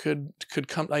parents could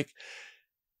come, like,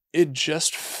 it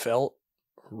just felt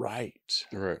right.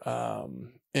 Right.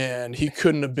 And he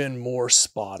couldn't have been more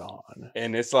spot on.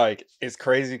 And it's like, it's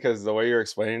crazy because the way you're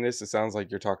explaining this, it sounds like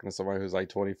you're talking to somebody who's like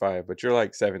 25, but you're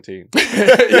like 17.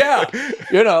 Yeah.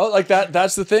 Like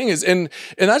that's the thing is, and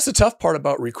that's the tough part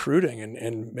about recruiting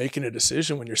and making a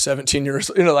decision when you're 17 years,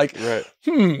 like, right.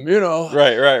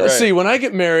 Let's see, when I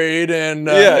get married and,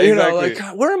 exactly.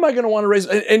 like, where am I going to want to raise?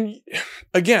 And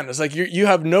again, it's like you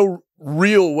have no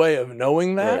real way of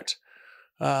knowing that.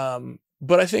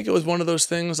 But I think it was one of those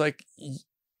things like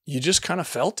you just kind of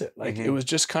felt it. Like it was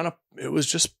just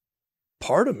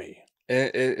part of me.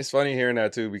 And it's funny hearing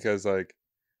that too, because like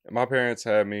my parents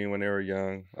had me when they were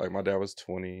young. Like my dad was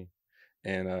 20,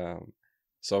 and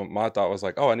so my thought was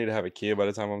like, oh, I need to have a kid by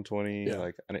the time I'm 20. Yeah.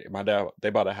 Like my dad,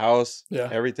 they bought a house, Yeah.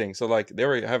 everything. So like they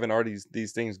were having all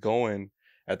these things going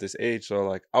at this age. So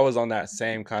like I was on that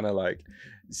same kind of like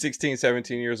 16,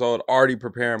 17 years old, already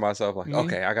preparing myself like,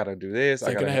 okay, I got to do this.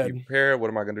 I got to be prepared.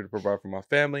 What am I going to do to provide for my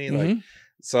family? Like,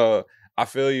 so I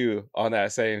feel you on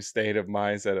that same state of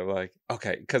mindset of like,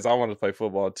 okay, because I want to play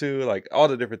football too. Like all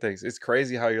the different things. It's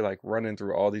crazy how you're like running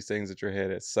through all these things at your head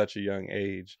at such a young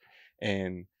age.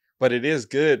 But it is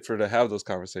good to have those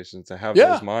conversations, to have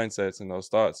those mindsets and those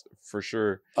thoughts for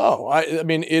sure. Oh, I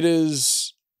mean, it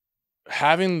is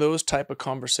having those type of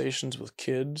conversations with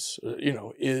kids,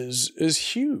 is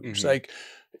huge. Like,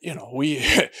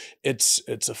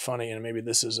 it's a funny, and maybe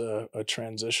this is a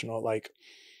transitional, like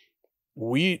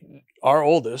our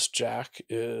oldest, Jack,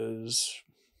 is,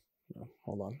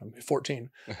 hold on, I'm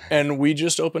 14. And we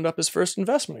just opened up his first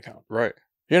investment account. Right.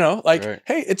 Hey,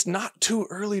 it's not too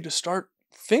early to start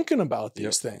thinking about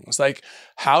these things. Like,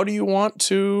 how do you want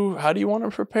to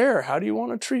prepare? How do you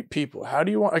want to treat people? How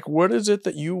do you want, like, what is it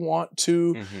that you want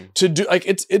to do? Like,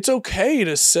 it's okay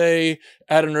to say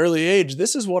at an early age,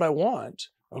 this is what I want.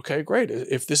 Okay, great.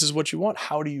 If this is what you want,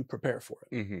 how do you prepare for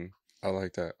it? I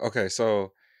like that. Okay.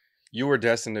 So you were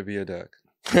destined to be a Duck.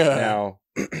 Now,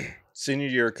 senior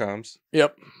year comes.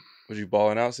 Yep. Was you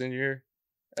balling out senior year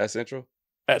at Central?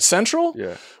 At Central?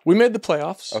 Yeah. We made the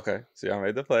playoffs. Okay. So y'all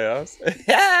made the playoffs.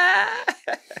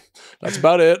 That's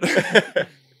about it.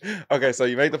 Okay. So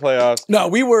you made the playoffs. No,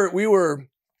 we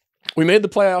made the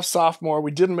playoffs sophomore.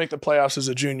 We didn't make the playoffs as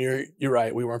a junior. You're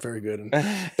right. We weren't very good.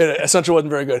 And Central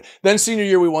wasn't very good. Then senior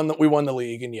year, we won the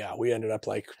league. And we ended up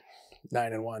like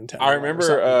 9-1, 10. I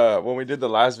remember when we did the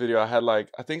last video,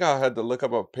 I think I had to look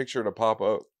up a picture to pop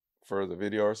up for the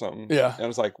video or something. Yeah. And it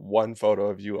was like one photo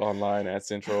of you online at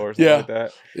Central or something like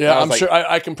that. Yeah, I'm sure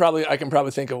I can probably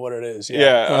think of what it is.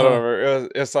 Yeah, I don't remember.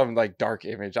 It was some like dark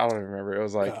image. I don't even remember. It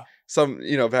was like some,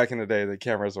 back in the day, the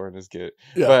cameras weren't as good.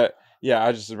 Yeah. But yeah,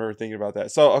 I just remember thinking about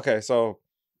that. So, okay, so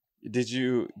did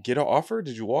you get an offer?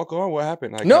 Did you walk on? What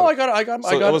happened? No, I got.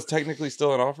 So it was technically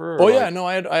still an offer? Oh yeah, no,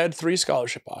 I had 3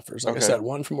 scholarship offers. Like I said,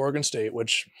 one from Oregon State,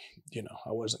 which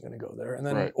I wasn't going to go there, and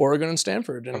then Oregon and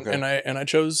Stanford, and I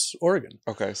chose Oregon.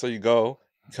 Okay, so you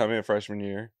come in freshman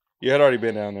year. You had already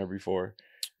been down there before.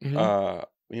 What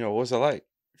was it like?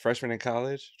 Freshman in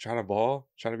college, trying to ball,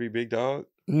 trying to be big dog?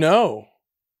 No.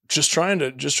 Just trying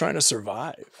to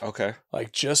survive. Okay.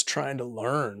 Like just trying to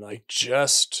learn. Like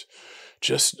just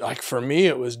like for me,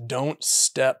 it was don't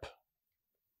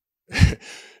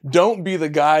be the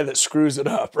guy that screws it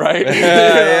up, right?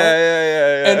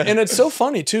 Yeah. And it's so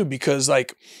funny too, because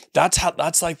like that's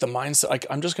like the mindset. Like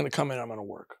I'm just gonna come in, I'm gonna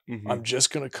work. I'm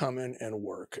just gonna come in and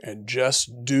work and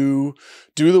just do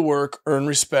the work, earn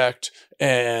respect,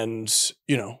 and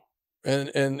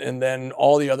and then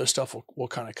all the other stuff will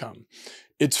kind of come.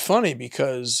 It's funny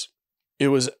because it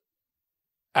was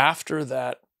after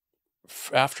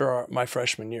my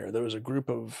freshman year, there was a group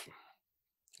of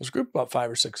about 5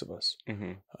 or 6 of us.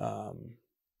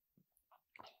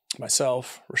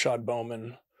 Myself, Rashad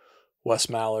Bowman, Wes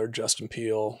Mallard, Justin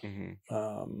Peel,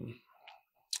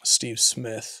 Steve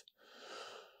Smith.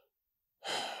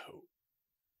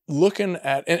 Looking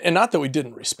at, and not that we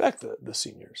didn't respect the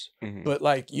seniors, but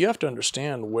like you have to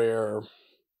understand where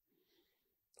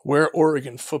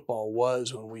Oregon football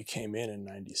was when we came in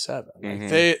 97. Like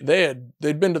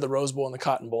they'd been to the Rose Bowl and the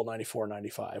Cotton Bowl 94,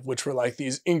 95, which were like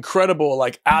these incredible,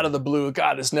 like out of the blue,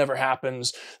 God, this never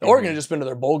happens. Oregon had just been to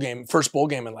their first bowl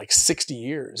game in like 60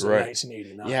 years in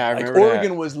 1989. Yeah, I remember like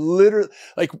Oregon was literally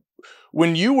like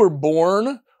when you were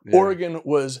born, Oregon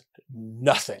was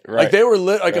nothing. Like they were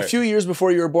a few years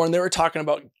before you were born, they were talking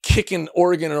about kicking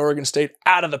Oregon and Oregon State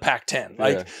out of the Pac-10.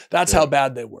 Like that's how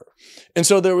bad they were. And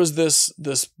so there was this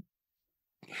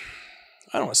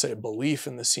I don't want to say a belief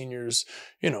in the seniors,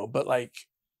 but like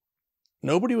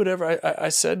nobody would ever. I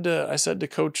said to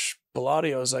Coach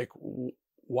Bellotti, I was like,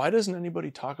 why doesn't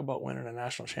anybody talk about winning a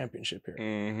national championship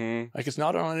here? Like it's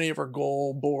not on any of our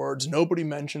goal boards. Nobody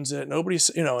mentions it. Nobody's,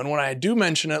 and when I do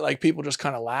mention it, like people just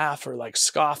kind of laugh or like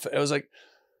scoff. It was like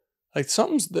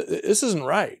this isn't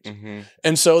right.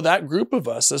 And so that group of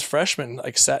us as freshmen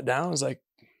like sat down and was like,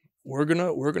 we're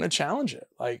gonna challenge it.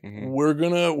 Like we're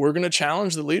gonna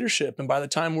challenge the leadership. And by the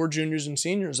time we're juniors and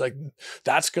seniors, like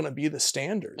that's gonna be the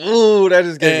standard. Ooh, that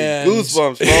just gave me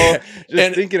goosebumps, bro.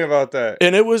 Just thinking about that.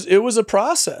 And it was a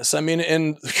process. I mean,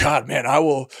 and God, man,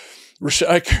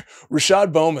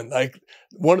 Rashad Bowman, like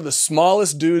one of the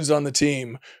smallest dudes on the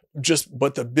team,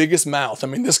 but the biggest mouth. I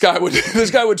mean, this guy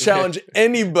would challenge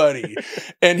anybody.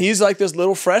 And he's like this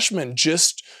little freshman,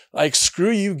 just like,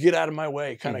 screw you, get out of my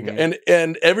way kind of guy.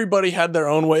 And everybody had their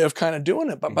own way of kind of doing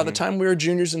it. But by the time we were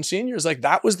juniors and seniors, like,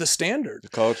 that was the standard. The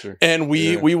culture. And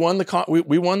we won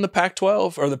we won the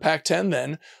Pac-12 or the Pac-10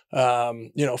 then.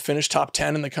 Finished top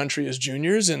 10 in the country as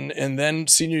juniors. And then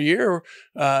senior year,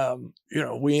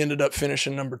 we ended up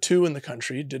finishing number 2 in the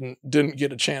country. Didn't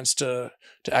get a chance to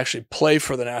actually play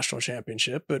for the national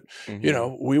championship, but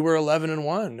we were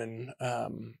 11-1 and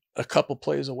a couple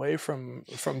plays away from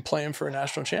playing for a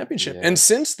national championship. Yeah. And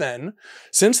since then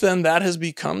that has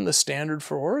become the standard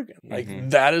for Oregon. Like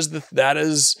that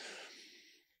is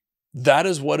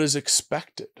what is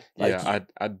expected. Like,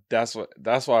 that's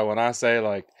why when I say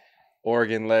like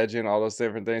Oregon legend, all those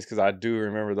different things, because I do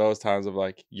remember those times of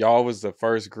like, y'all was the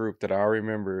first group that I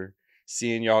remember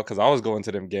seeing y'all, because I was going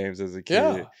to them games as a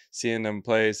kid, seeing them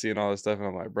play, seeing all this stuff, and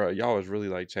I'm like, bro, y'all was really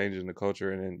like changing the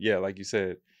culture. And then like you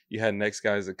said, you had next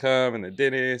guys that come, and the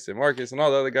Dennis and Marcus and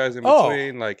all the other guys in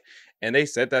between, like, and they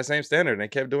set that same standard and they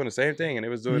kept doing the same thing, and it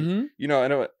was doing,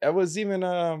 and it was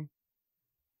even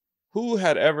who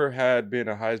had ever been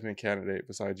a Heisman candidate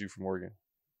besides you from Oregon?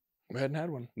 We hadn't had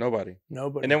one. Nobody.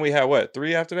 And then we had what?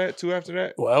 3 after that? 2 after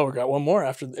that? Well, we got one more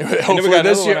after. Hopefully we got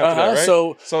this year. That, right?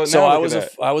 So I was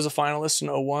a finalist in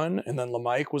 2001, and then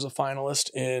LeMike was a finalist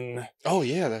in. Oh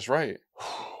yeah, that's right.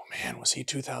 Oh man, was he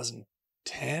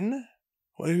 2010?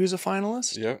 Well, he was a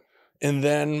finalist. Yep. And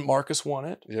then Marcus won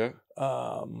it. Yeah.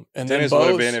 And Dennis then would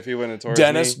have been if he went into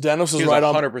Dennis was right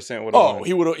on 100% would have won.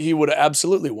 He would have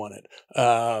absolutely won it.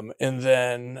 And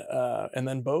then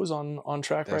Bo's on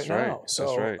track That's right right now. So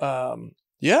That's right.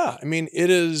 Yeah, I mean,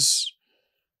 it is.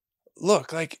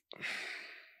 Look, like,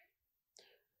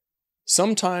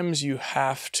 sometimes you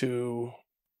have to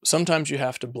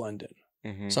blend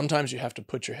in. Sometimes you have to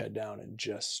put your head down and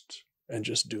just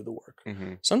do the work.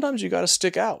 Sometimes you got to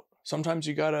stick out. Sometimes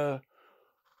you got to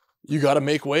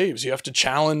make waves. You have to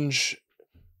challenge,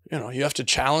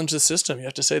 the system. You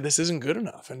have to say, this isn't good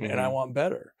enough, and I want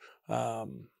better.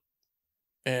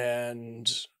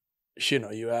 And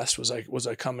you asked, was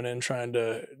I coming in trying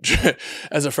to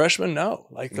as a freshman? No.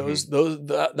 Like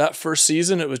that first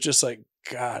season, it was just like,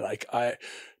 God, like, I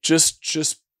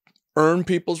just earn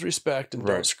people's respect and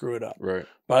don't screw it up. Right.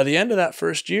 By the end of that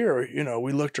first year,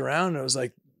 we looked around and it was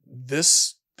like,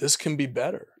 this can be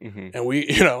better. And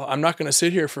I'm not going to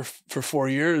sit here for 4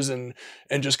 years and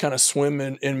just kind of swim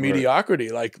in mediocrity.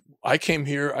 Like, I came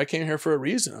here for a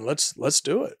reason, and let's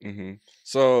do it.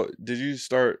 So you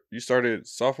started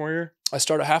sophomore year? I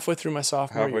started halfway through my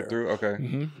sophomore year. Halfway through?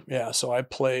 Okay. Yeah. So I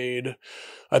played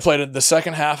the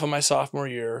second half of my sophomore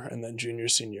year, and then junior,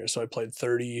 senior. So I played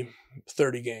 30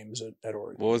 games at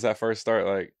Oregon. What was that first start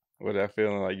like? What that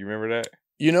feeling like? You remember that?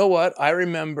 You know what? I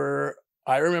remember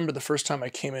the first time I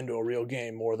came into a real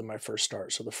game more than my first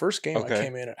start. So the first game I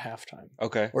came in at halftime.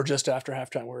 Okay. Or just after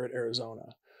halftime. We're at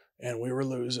Arizona, and we were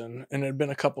losing, and there'd been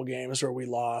a couple games where we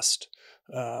lost.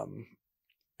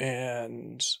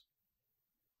 And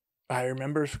I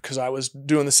remember, because I was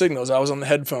doing the signals, I was on the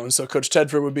headphones. So Coach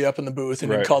Tedford would be up in the booth,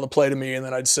 and he'd call the play to me, and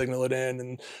then I'd signal it in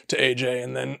and to AJ,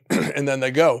 and then they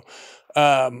go.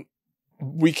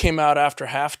 We came out after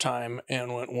halftime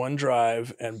and went one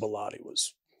drive, and Bellotti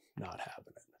was not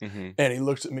having it. And he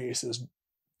looked at me, he says,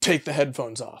 "Take the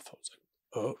headphones off." I was like,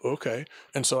 "Oh, okay."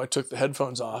 And so I took the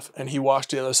headphones off, and he walked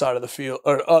to the other side of the field,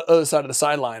 or other side of the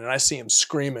sideline, and I see him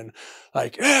screaming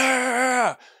like,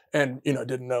 "Ah!" And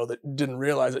didn't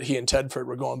realize that he and Tedford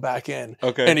were going back in.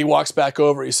 Okay. And he walks back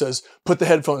over, he says, "Put the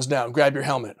headphones down, grab your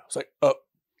helmet." I was like, "Oh,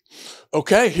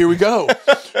 okay, here we go."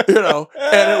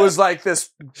 And it was like this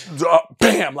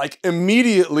bam, like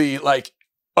immediately, like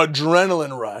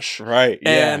adrenaline rush. Right.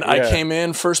 And I came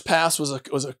in, first pass was a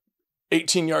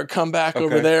 18-yard comeback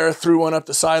over there, threw one up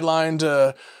the sideline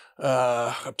to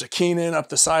up to Keenan, up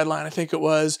the sideline, I think it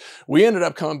was. We ended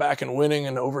up coming back and winning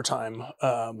in overtime.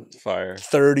 Fire.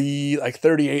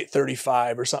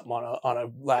 38-35 or something on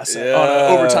an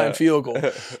overtime field goal.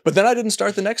 But then I didn't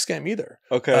start the next game either.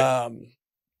 Okay.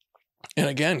 And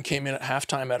again, came in at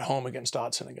halftime at home against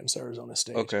Dotson against Arizona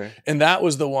State. Okay. And that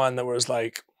was the one that was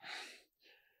like,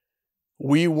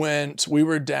 we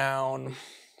were down,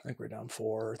 I think we were down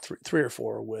 3 or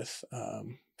 4 with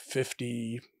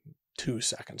 52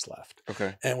 seconds left.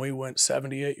 Okay. And we went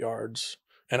 78 yards.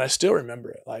 And I still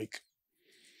remember it. Like,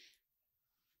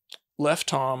 left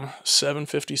tom,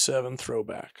 757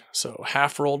 throwback. So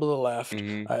half roll to the left.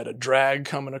 I had a drag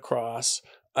coming across.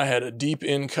 I had a deep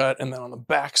in cut, and then on the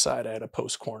backside I had a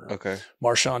post corner. Okay.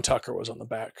 Marshawn Tucker was on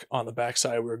the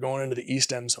backside. We were going into the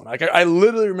east end zone. Like I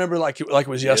literally remember like it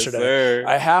was yesterday. Yes,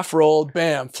 I half rolled,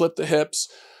 bam, flipped the hips,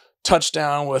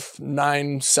 touchdown with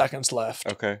 9 seconds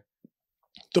left. Okay.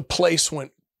 The place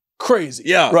went crazy.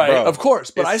 Yeah, right. bro. Of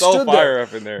course, but It's I so stood fire there.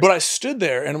 up in there. But I stood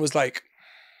there and was like,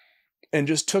 and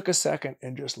just took a second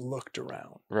and just looked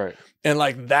around. Right. And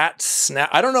like that snap,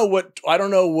 I don't know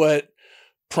what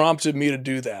prompted me to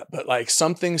do that, but like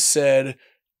something said,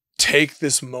 take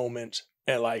this moment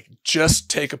and like just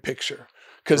take a picture.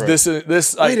 Cause Right.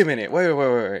 this Wait a minute.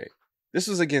 Wait. This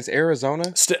was against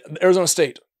Arizona? Arizona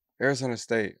State. Arizona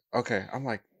State. Okay. I'm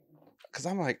like, because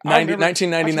I'm like,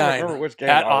 1999 I remember which game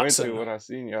at I went Autzen. to when I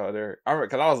seen y'all there. I remember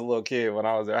because I was a little kid when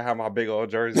I was there. I had my big old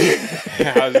jersey.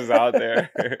 I was just out there.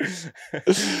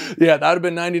 Yeah, that would have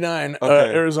been 99,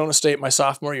 Okay. Arizona State, my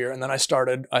sophomore year, and then I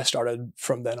started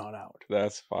from then on out.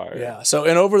 That's fire. Yeah. So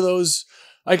and over those,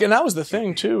 like, and that was the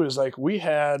thing too, is like we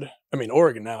had. I mean,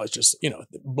 Oregon now is just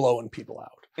blowing people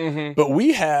out, Mm-hmm. but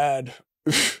we had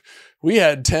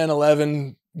 10,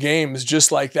 11 games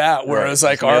just like that, where Right. it was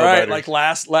like, Just all nail right, biters.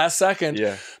 like last second.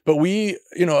 Yeah. But we,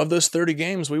 of those 30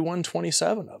 games, we won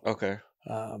 27 of them. Okay.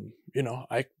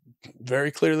 I very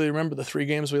clearly remember the 3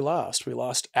 games we lost. We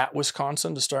lost at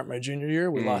Wisconsin to start my junior year.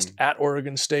 We lost at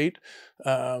Oregon State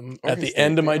at the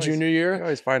end of my junior You year.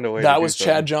 always find a way. That to was do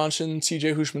Chad something. Johnson,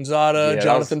 CJ Hushmanzada, Yeah,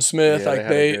 Jonathan Smith. Yeah, like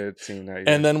had a they, good team that year.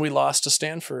 and then we lost to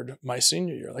Stanford my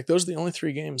senior year. Like those are the only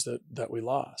 3 games that we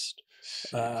lost.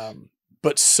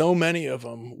 But so many of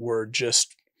them were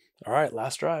just, all right,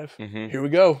 last drive. Mhm. Here we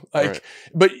go. Like, Right.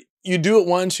 but you do it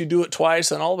once, you do it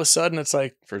twice, and all of a sudden it's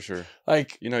like, For sure.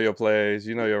 like, You know your plays.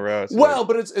 You know your routes. well,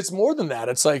 but it's more than that.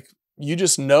 It's like, you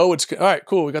just know it's, all right,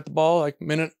 cool. We got the ball, like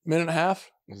minute and a half.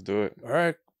 Let's do it. All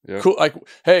right, Yeah. cool. Like,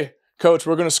 hey, coach,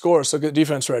 we're going to score. So get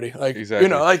defense ready. Like, Exactly.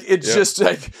 like it's Yep. just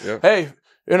like, Yep. hey,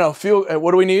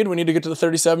 what do we need? We need to get to the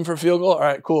 37 for a field goal. All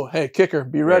right, cool. Hey, kicker,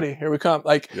 be ready. Right. Here we come.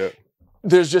 Like, Yep.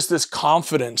 there's just this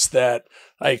confidence that,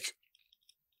 like,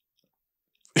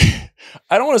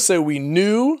 I don't want to say we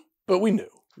knew, but we knew.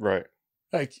 Right.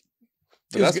 Like,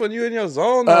 But that's when you in your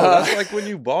zone though. Uh-huh. That's like when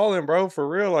you balling, bro, for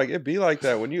real. Like it be like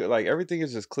that. When you like everything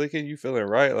is just clicking, you feeling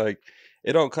right. Like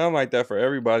it don't come like that for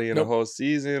everybody in Nope. a whole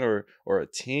season or a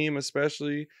team,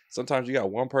 especially. Sometimes you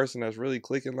got one person that's really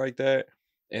clicking like that,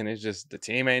 and it's just the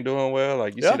team ain't doing well.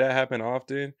 Like you Yeah. see that happen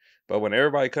often. But when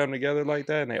everybody come together like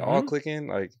that and they all Mhm. clicking,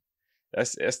 like that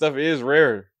stuff is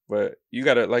rare. But you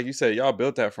gotta, like you said, y'all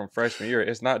built that from freshman year.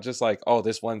 It's not just like, oh,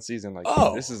 this one season. Like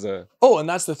this is a Oh, and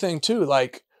that's the thing too.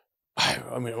 Like,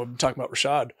 I mean, I'm talking about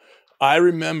Rashad. I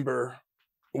remember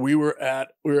we were at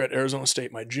Arizona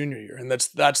State my junior year, and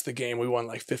that's the game we won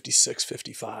like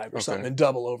 56-55 or something in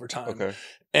double overtime. okay.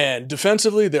 And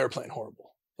defensively, they were playing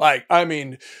horrible. Like, I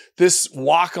mean, this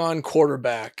walk-on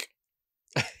quarterback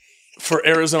for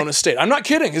Arizona State. I'm not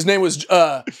kidding. His name was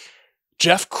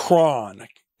Jeff Cron.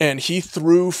 And he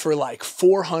threw for like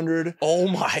 400. Oh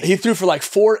my! He threw for like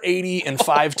 480 and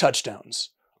 5 touchdowns.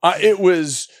 It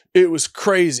was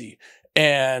crazy.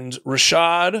 And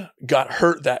Rashad got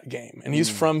hurt that game, and he's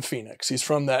from Phoenix. He's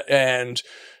from that, and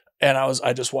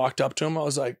I just walked up to him. I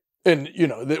was like, and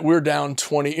that we're down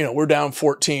 20. We're down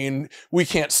 14. We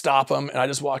can't stop them. And I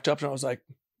just walked up to him. I was like,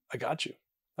 I got you.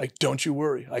 Like, don't you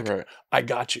worry. Like, Right. I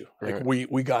got you. Like,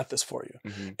 Right. we got this for you.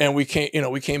 Mhm. And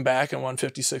we came back and won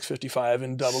 56-55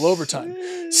 in double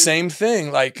overtime. Same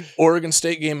thing, like Oregon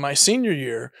State game my senior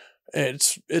year.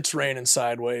 It's raining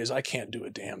sideways. I can't do a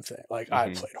damn thing. Like I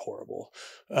Mhm. played horrible.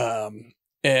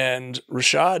 And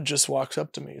Rashad just walks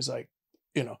up to me. He's like,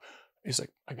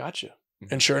 I got you.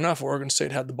 Mhm. And sure enough, Oregon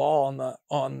State had the ball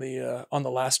on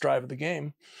the last drive of the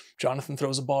game. Jonathan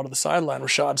throws a ball to the sideline.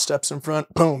 Rashad steps in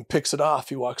front, boom, picks it off.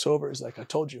 He walks over. He's like, I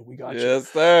told you, we got you. Yes,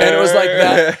 sir. And it was like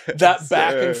that Yes,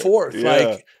 back and sir. forth. Yeah.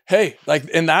 Like, hey, like,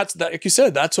 and that's that, like you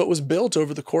said, that's what was built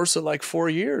over the course of like 4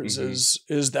 years Mhm.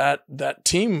 is that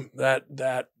team,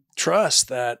 that trust,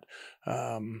 that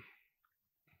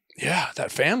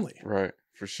family. Right,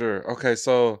 for sure. Okay,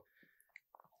 so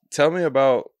tell me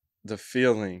about the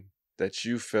feeling that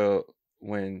you felt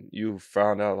when you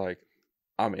found out, like,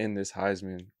 I'm in this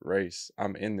Heisman race.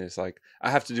 I'm in this. Like, I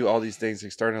have to do all these things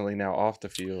externally now off the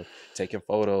field, taking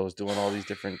photos, doing all these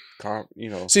different,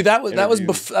 See, that was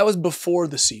interviews. that was before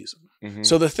the season. Mhm.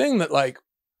 So the thing that like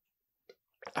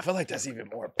I feel like that's even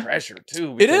more pressure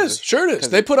too. it is, sure it is. 'cause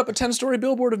They put up a 10-story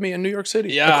billboard of me in New York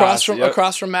City, Yeah,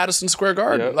 across from Madison Square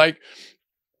Garden. Yep. Like,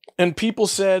 and people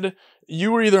said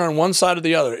you were either on one side or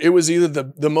the other. It was either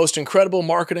the most incredible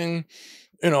marketing,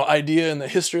 idea in the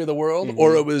history of the world,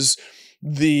 or Mhm. it was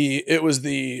it was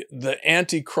the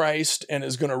Antichrist and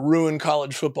is going to ruin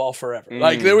college football forever.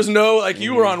 Like there was no, like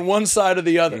you were on one side or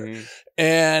the other.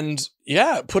 And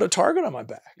yeah, it put a target on my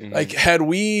back. Like had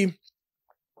we,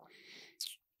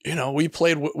 we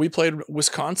played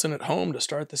Wisconsin at home to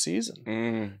start the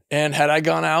season. And had I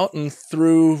gone out and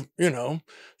threw,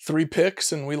 3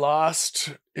 picks and we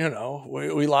lost,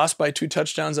 we lost by 2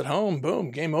 touchdowns at home,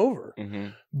 boom, game over.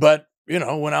 But,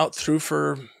 went out, threw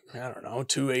for,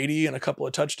 280 and a couple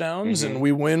of touchdowns and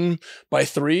we win by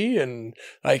 3. And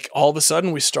like all of a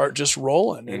sudden we start just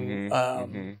rolling.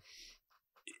 And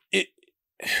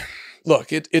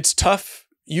it's tough.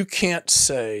 You can't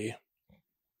say,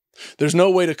 there's no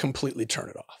way to completely turn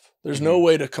it off. There's no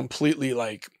way to completely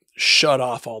like shut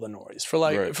off all the noise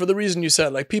for for the reason you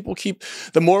said, like people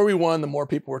the more we won, the more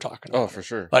people were talking about. Oh, for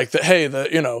sure. Like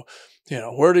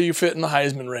where do you fit in the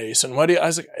Heisman race? And I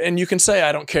was like, and you can say,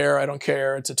 I don't care.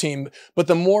 It's a team. But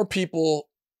the more people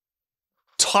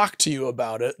talk to you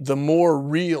about it, the more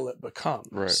real it becomes.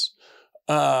 Right.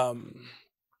 I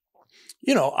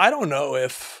don't know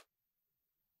if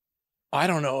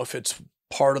it's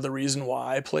part of the reason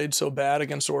why I played so bad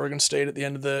against Oregon State at the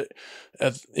end of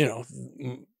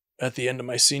at the end of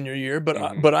my senior year,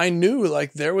 but I knew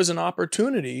like there was an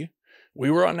opportunity. We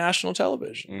were on national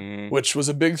television, which was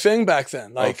a big thing back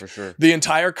then. Like for sure. The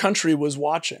entire country was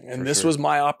watching, and this was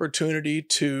my opportunity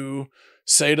to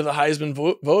say to the Heisman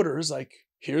voters, like,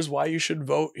 here's why you should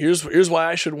vote. Here's why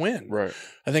I should win. Right.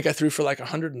 I think I threw for like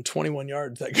 121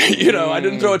 yards. That I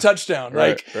didn't throw a touchdown.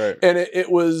 Right. And it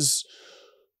was,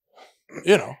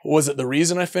 was it the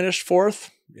reason I finished 4th?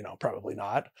 Probably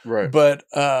not. Right. But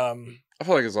I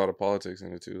feel like there's a lot of politics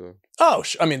in it too, though. Oh,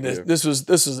 I mean, this was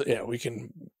we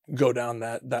can go down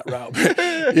that route.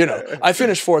 I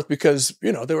finished 4th because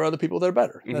there were other people that are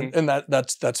better, and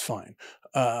that's fine.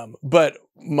 But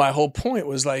my whole point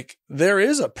was like there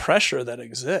is a pressure that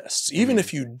exists, even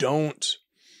if you don't.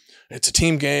 It's a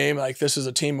team game. Like this is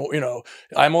a team.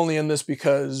 I'm only in this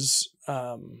because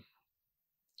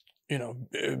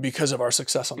because of our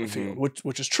success on the field,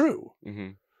 which is true.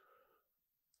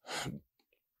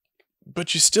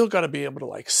 But you still got to be able to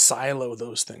like silo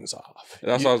those things off.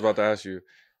 That's what I was about to ask you.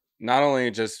 Not only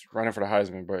just running for the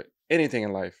Heisman, but anything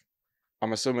in life.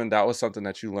 I'm assuming that was something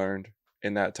that you learned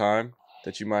in that time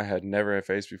that you might have never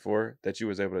faced before, that you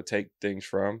was able to take things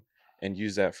from and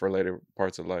use that for later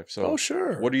parts of life. So,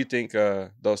 sure. What do you think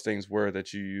those things were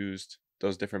that you used,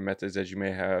 those different methods that you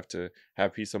may have to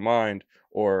have peace of mind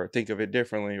or think of it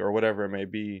differently or whatever it may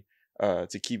be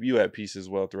to keep you at peace as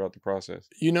well throughout the process?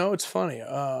 It's funny.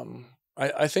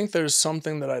 I think there's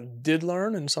something that I did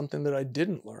learn and something that I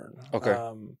didn't learn. Okay.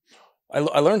 I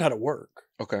learned how to work.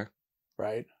 Okay.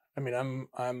 Right. I mean,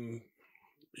 I'm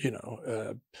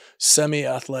a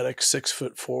semi-athletic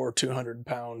 6'4",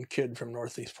 200-pound kid from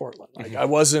Northeast Portland. Like I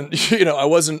wasn't running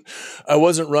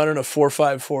a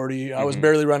 4.5 40. I was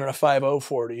barely running a 5.0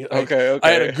 40. Like, okay.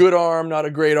 I had a good arm, not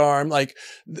a great arm. Like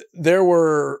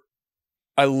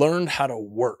I learned how to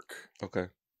work. Okay.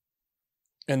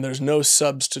 And there's no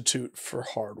substitute for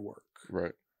hard work.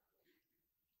 Right.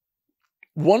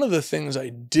 One of the things I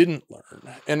didn't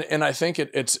learn, and I think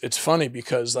it's funny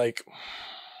because like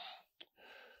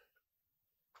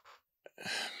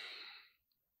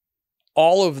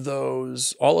all of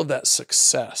that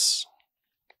success,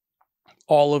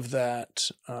 all of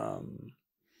that,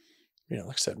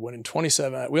 like I said, winning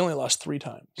 27, we only lost 3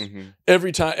 times.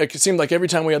 Every time, it seemed like every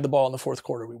time we had the ball in the 4th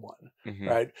quarter, we won.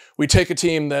 Right? We take a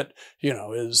team that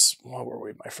is, what were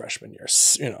we my freshman year?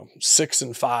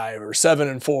 6-5 or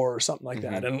 7-4 or something like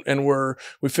that, and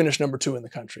we finished number 2 in the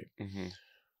country.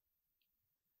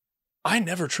 I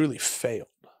never truly failed.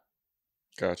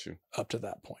 Got you. Up to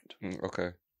that point.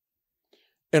 Okay.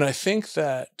 And I think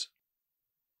that's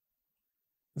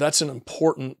an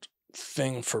important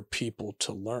thing for people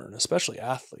to learn, especially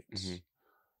athletes,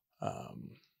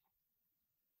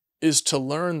 is to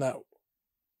learn that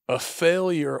a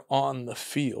failure on the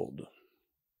field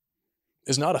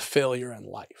is not a failure in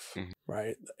life,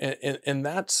 right? And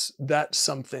that's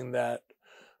something that,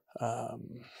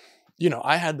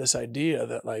 I had this idea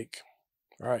that like,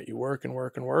 all right, you work and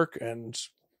work and work, and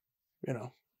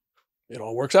it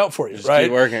all works out for you, just right?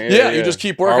 Keep working. Yeah, you just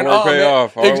keep working. Hard work pay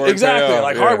off. Exactly.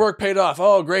 Like hard work paid off.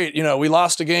 Oh, great. We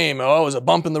lost a game. Oh, it was a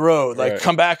bump in the road. Like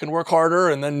come back and work harder,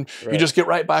 and then you just get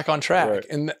right back on track.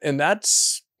 And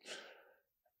that's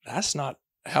not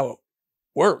how it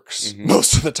works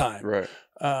most of the time. Right.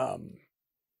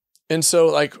 And so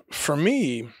like for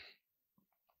me,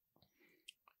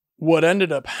 what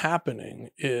ended up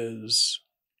happening is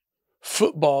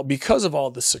football, because of all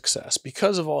the success,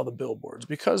 because of all the billboards,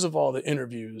 because of all the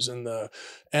interviews and the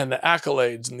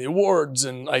accolades and the awards,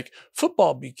 and like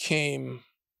football became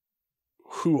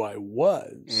who I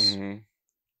was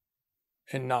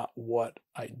and not what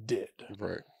I did.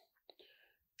 Right.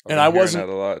 And I wasn't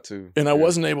that a lot too. And I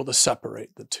wasn't able to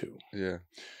separate the two. Yeah.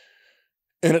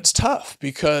 And it's tough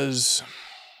because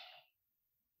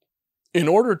in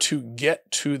order to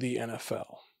get to the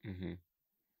NFL,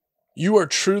 you are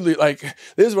truly like,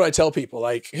 this is what I tell people.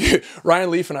 Like Ryan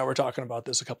Leaf and I were talking about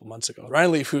this a couple months ago.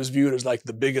 Ryan Leaf, who is viewed as like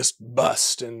the biggest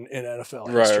bust in NFL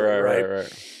history,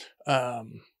 right?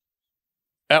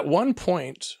 At one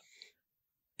point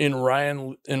in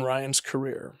Ryan's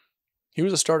career, he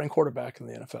was a starting quarterback in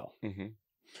the NFL.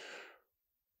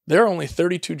 There are only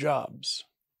 32 jobs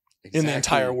in the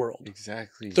entire world.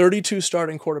 32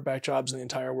 starting quarterback jobs in the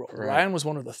entire world. Right. Ryan was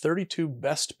one of the 32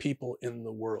 best people in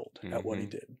the world at what he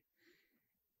did.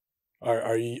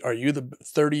 Are you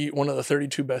one of the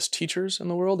 32 best teachers in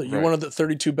the world? Are you one of the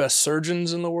 32 best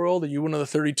surgeons in the world? Are you one of the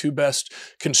 32 best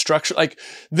construction? Like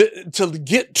to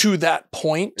get to that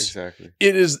point,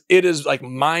 it is like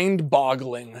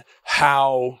mind-boggling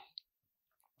how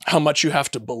much you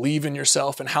have to believe in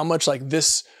yourself and how much like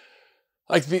this,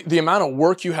 like the amount of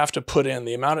work you have to put in,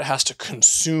 the amount it has to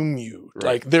consume you.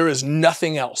 Like there is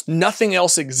nothing else. Nothing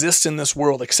else exists in this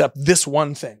world except this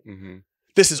one thing.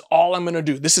 This is all I'm going to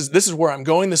do. This is where I'm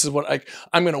going. This is what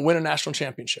I'm going to win a national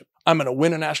championship. I'm going to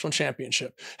win a national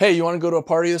championship. Hey, you want to go to a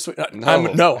party this week?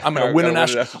 No, I'm going to win a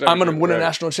national. I'm going to win a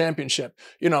national championship.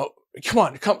 You know, come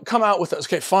on, come out with us.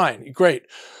 Okay, fine, great.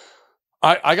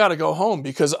 I got to go home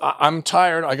because I'm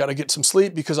tired. I got to get some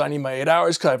sleep because I need my 8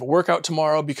 hours because I have a workout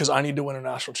tomorrow because I need to win a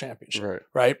national championship.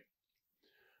 Right?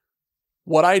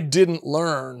 What I didn't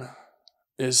learn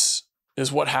is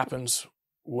what happens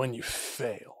when you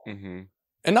fail.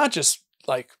 And not just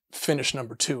like finish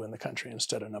number 2 in the country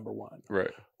instead of number 1.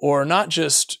 Right. Or not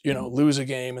just, lose a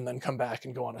game and then come back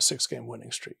and go on a 6-game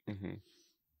winning streak.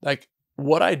 Like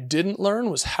what I didn't learn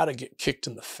was how to get kicked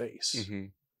in the face.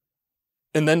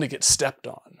 And then to get stepped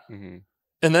on.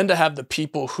 And then to have the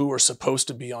people who are supposed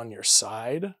to be on your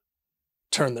side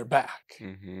turn their back.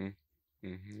 And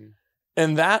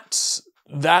that's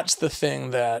the thing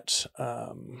that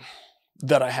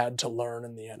that I had to learn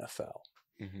in the NFL.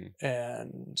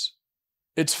 And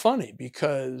it's funny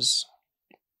because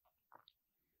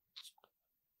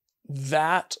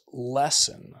that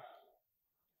lesson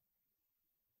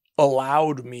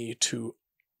allowed me to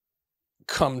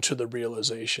come to the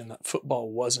realization that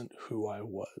football wasn't who I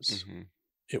was.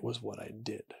 It was what I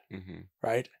did.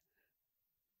 Right?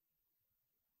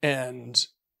 And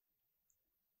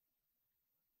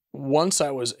once I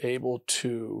was able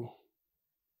to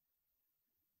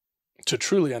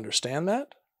truly understand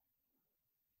that,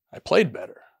 I played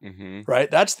better. Right?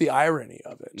 That's the irony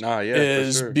of it.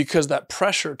 Is because that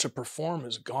pressure to perform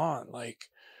is gone. Like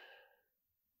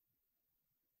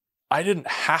I didn't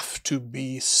have to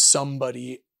be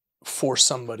somebody for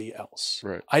somebody else.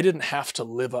 I didn't have to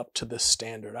live up to this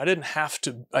standard. I didn't have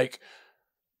to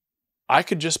I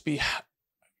could just be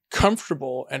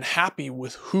comfortable and happy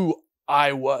with who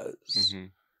I was.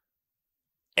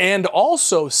 And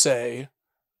also say,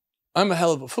 I'm a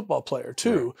hell of a football player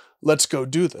too. Let's go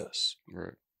do this.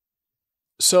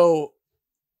 So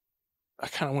I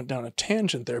kind of went down a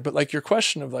tangent there, but like your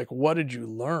question of like, what did you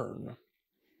learn?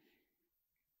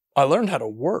 I learned how to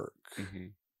work,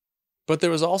 but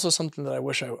there was also something that I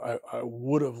wish I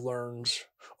would have learned,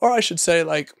 or I should say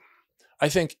like, I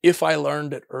think if I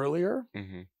learned it earlier,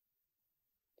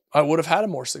 I would have had a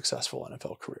more successful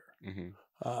NFL career.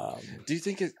 Do you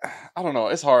think I don't know.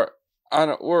 It's hard.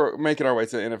 We're making our way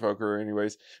to the NFL career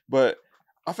anyways, but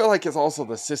I feel like it's also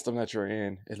the system that you're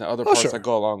in and the other parts that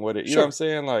go along with it. You know what I'm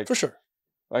saying? Like for sure.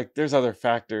 Like there's other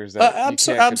factors that you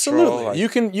can't control. Like,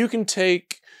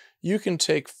 you can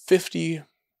take 50,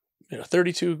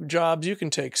 32 jobs. You can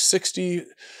take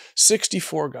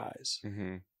 64 guys.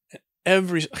 You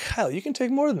can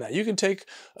take more than that. You can take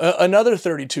another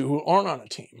 32 who aren't on a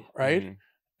team, right?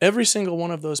 Every single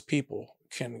one of those people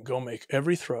can go make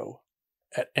every throw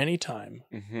at any time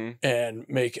and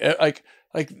make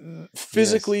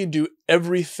physically do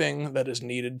everything that is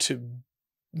needed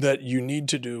that you need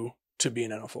to do to be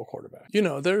an NFL quarterback.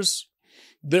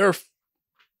 There are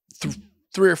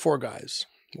 3 or 4 guys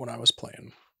when I was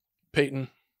playing. Peyton,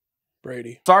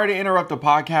 Brady. Sorry to interrupt the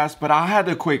podcast, but I had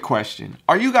a quick question.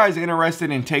 Are you guys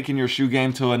interested in taking your shoe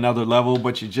game to another level,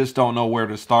 but you just don't know where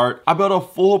to start? I built a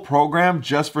full program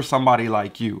just for somebody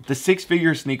like you, the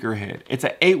 6-Figure Sneakerhead. It's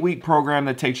an 8-week program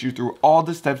that takes you through all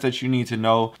the steps that you need to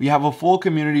know. We have a full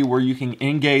community where you can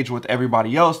engage with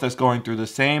everybody else that's going through the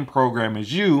same program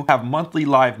as you, have monthly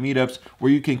live meetups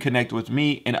where you can connect with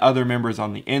me and other members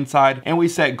on the inside, and we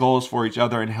set goals for each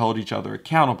other and hold each other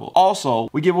accountable. Also,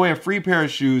 we give away a free pair of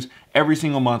shoes every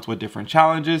single month with different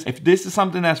challenges. If this is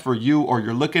something that's for you, or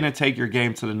you're looking to take your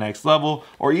game to the next level,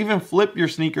 or even flip your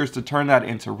sneakers to turn that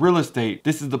into real estate,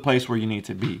 this is the place where you need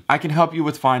to be. I can help you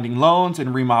with finding loans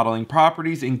and remodeling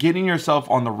properties and getting yourself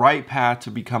on the right path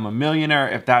to become a millionaire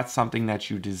if that's something that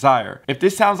you desire. If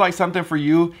this sounds like something for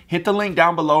you, hit the link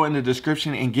down below in the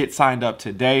description and get signed up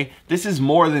today. This is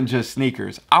more than just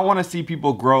sneakers. I want to see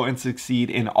people grow and succeed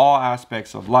in all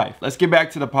aspects of life. Let's get back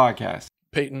to the podcast.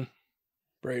 Peyton,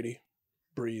 Brady,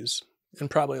 Breeze, and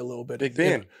probably a little bit Big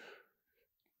Ben.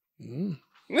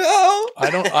 No,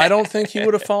 I don't think he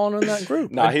would have fallen in that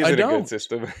group. Nah, he's I in a don't. good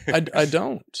system. I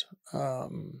don't.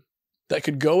 That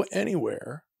could go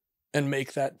anywhere and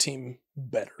make that team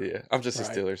better. Yeah, I'm just a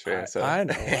Steelers fan. So I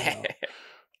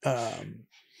know.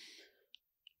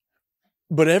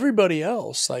 But everybody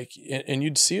else, like, and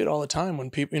you'd see it all the time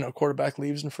when people, quarterback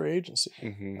leaves in free agency.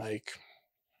 Like,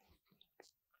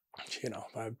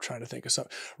 I'm trying to think of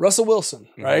something. Russell Wilson,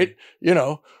 right?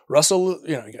 Russell,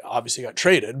 obviously got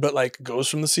traded, but like goes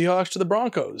from the Seahawks to the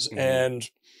Broncos and,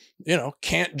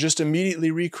 can't just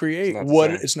immediately recreate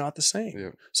it's not the same. Yeah.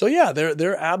 So yeah,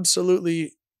 there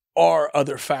absolutely are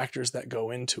other factors that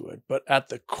go into it, but at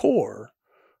the core,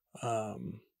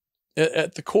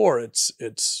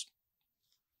 it's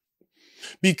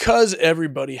because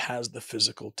everybody has the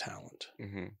physical talent.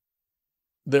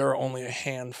 There are only a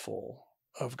handful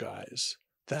of guys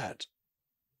that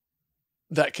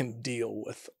can deal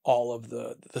with all of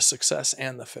the success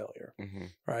and the failure,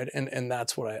 right? And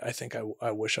that's what I think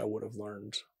I wish I would have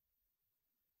learned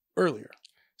earlier.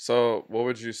 So what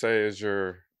would you say is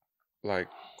your, like,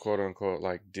 quote unquote,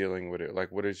 like, dealing with it?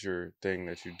 Like, what is your thing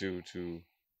that you do to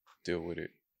deal with it?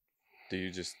 Do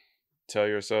you just tell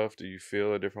yourself? Do you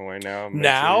feel a different way now? Mentally?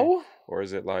 Now? Or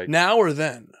is it like now or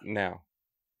then? Now.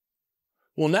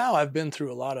 Well, now I've been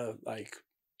through a lot of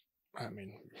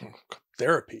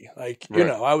therapy. Like, Right.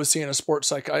 I was seeing I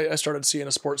started seeing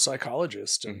a sports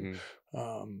psychologist and,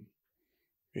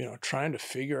 trying to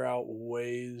figure out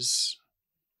ways,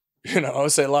 I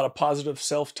would say a lot of positive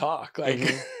self-talk. Like,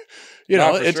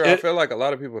 Sure. I feel like a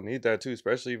lot of people need that too,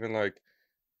 especially even like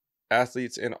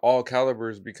athletes in all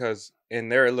calibers, because in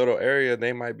their little area,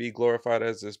 they might be glorified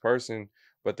as this person,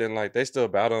 but then like they still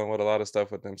battling with a lot of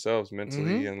stuff with themselves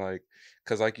mentally. And like,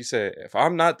 cause like you said, if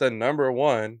I'm not the number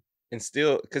one and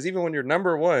still, cause even when you're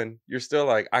number one, you're still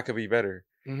like, I could be better.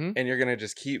 And you're going to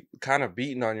just keep kind of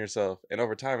beating on yourself. And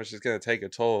over time, it's just going to take a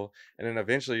toll. And then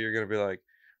eventually you're going to be like,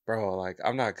 bro, like,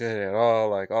 I'm not good at all,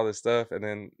 like all this stuff. And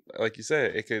then, like you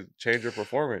said, it could change your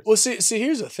performance. Well, see,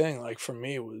 here's the thing. Like for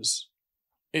me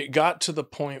it got to the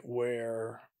point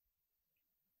where,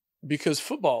 because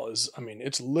football is,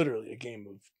 it's literally a game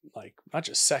of like, not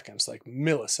just seconds, like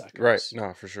milliseconds. Right.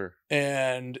 No, for sure.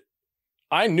 And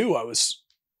I knew I was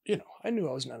an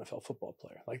NFL football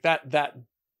player. Like that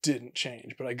didn't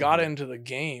change, but I got into the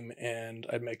game and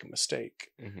I'd make a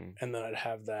mistake. And then I'd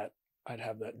have that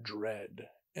dread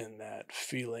and that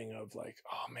feeling of like,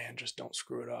 oh man, just don't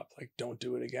screw it up. Like, don't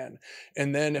do it again.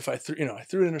 And then if I threw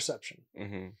an interception,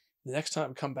 the next time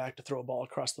I come back to throw a ball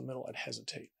across the middle, I'd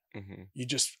hesitate. You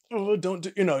just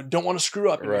don't want to screw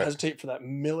up. You hesitate for that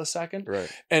millisecond.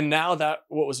 Right. And now that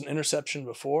what was an interception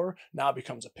before now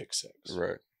becomes a pick six.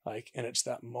 Right. Like, and it's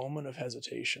that moment of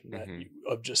hesitation that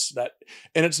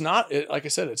and it's not, like I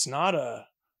said, it's not a,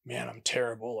 man, I'm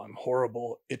terrible, I'm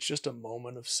horrible. It's just a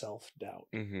moment of self-doubt.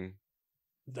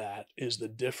 That is the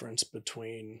difference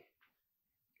between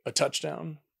a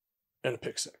touchdown and a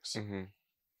pick six.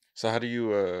 So how do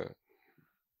you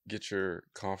get your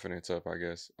confidence up, I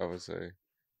guess I would say,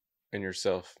 in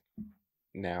yourself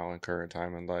now in current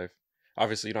time in life?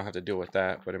 Obviously you don't have to deal with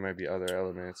that, but it might be other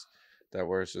elements that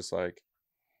where it's just like,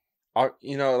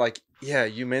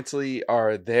 you mentally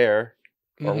are there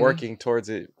or working towards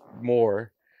it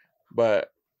more,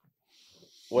 but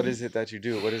what is it that you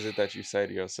do? What is it that you say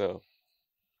to yourself?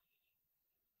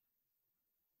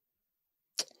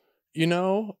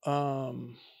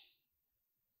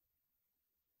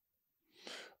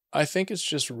 I think it's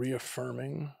just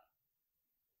reaffirming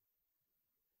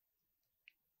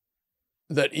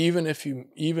that even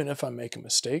if I make a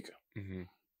mistake,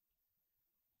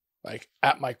 like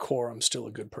at my core, I'm still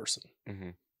a good person,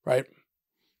 right?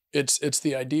 it's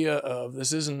the idea of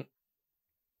this isn't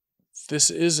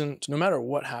no matter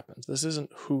what happens, this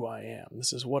isn't who I am.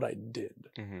 This is what I did,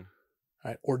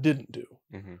 right, or didn't do.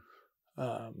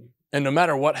 And no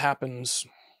matter what happens,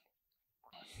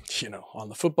 on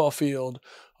the football field,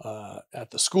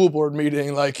 at the school board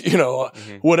meeting, like,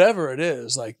 whatever it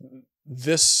is, like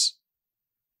this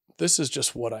is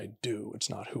just what I do. It's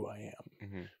not who I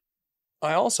am.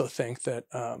 I also think that,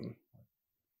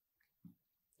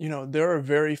 there are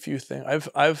very few things,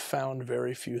 I've found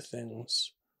very few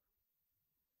things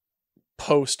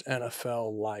post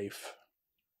NFL life.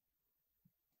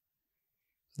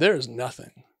 There's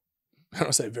nothing. I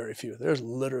don't say very few. There's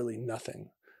literally nothing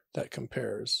that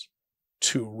compares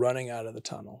to running out of the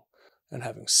tunnel and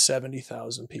having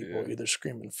 70,000 people either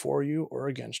screaming for you or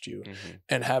against you,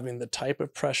 and having the type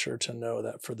of pressure to know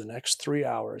that for the next 3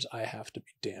 hours, I have to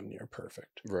be damn near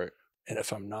perfect. Right. And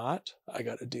if I'm not, I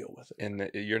got to deal with it. And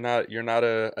you're not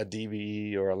a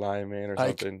DBE or a lineman or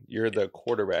something. You're the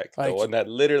quarterback, the one that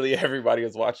literally everybody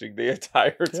is watching the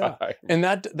entire time. And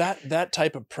that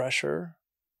type of pressure,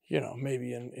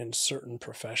 maybe in certain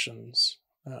professions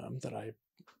that I'm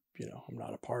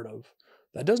not a part of,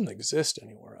 that doesn't exist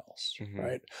anywhere else,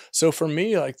 right? So for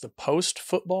me, like the post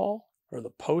football or the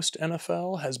post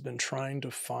NFL has been trying to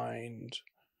find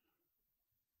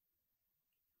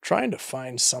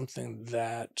something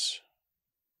that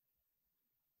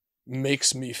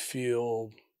makes me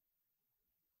feel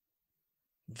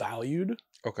valued.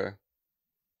 Okay.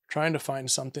 Trying to find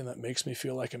something that makes me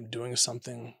feel like I'm doing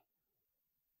something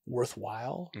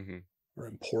worthwhile or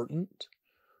important,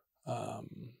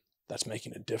 that's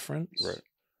making a difference. Right.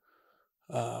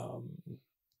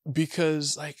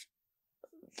 Because like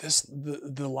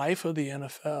the life of the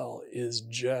NFL is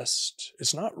just,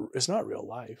 it's not real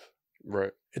life.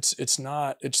 Right. It's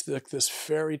like this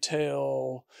fairy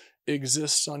tale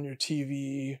exists on your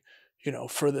TV,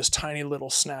 for this tiny little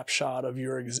snapshot of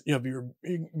your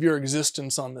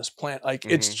existence on this planet. Like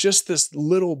it's just this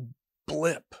little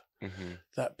blip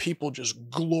that people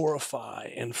just glorify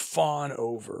and fawn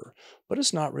over, but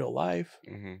it's not real life.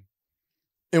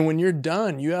 And when you're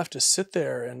done, you have to sit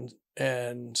there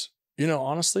and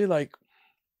honestly, like,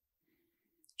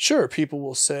 sure, people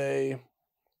will say,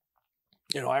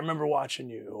 I remember watching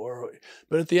you,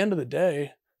 but at the end of the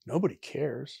day, nobody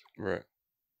cares. Right.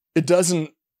 It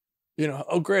doesn't,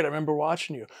 oh great, I remember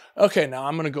watching you. Okay, now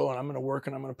I'm going to go and I'm going to work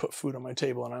and I'm going to put food on my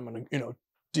table and I'm going to,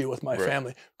 deal with my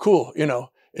family. Cool.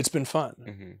 It's been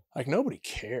fun. Like nobody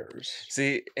cares.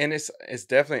 See, and it's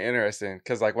definitely interesting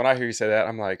because like when I hear you say that,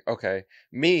 I'm like, okay,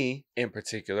 me in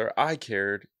particular, I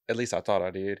cared. At least I thought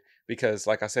I did, because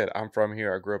like I said, I'm from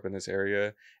here. I grew up in this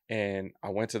area and I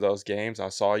went to those games. I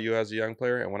saw you as a young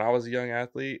player. And when I was a young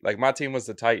athlete, like my team was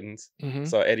the Titans.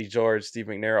 So Eddie George, Steve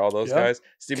McNair, all those guys.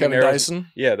 Kevin Dyson.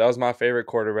 Yeah, that was my favorite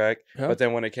quarterback. But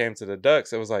then when it came to the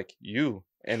Ducks, it was like you.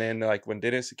 And then like when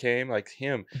Dennis came, like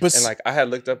him. And like I had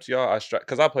looked up to y'all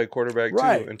because I played quarterback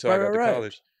too until I got to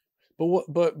college.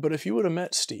 But if you would have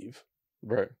met Steve,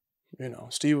 right?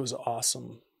 Steve was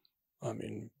awesome. I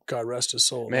mean, God rest his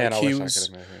soul. Man, like, I wish I could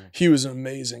have met him. He was an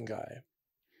amazing guy.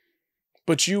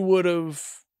 But you would have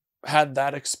had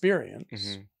that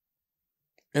experience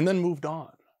and then moved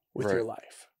on with your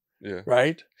life. Yeah.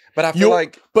 Right? But I feel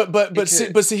like but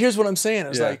see, here's what I'm saying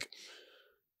is like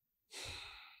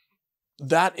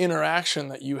that interaction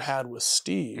that you had with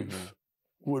Steve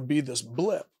would be this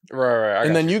blip. Right.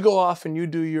 And then you go off and you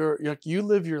do you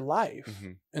live your life.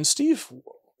 And Steve,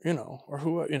 or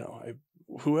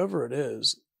whoever it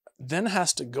is, then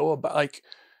has to go about, like,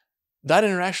 that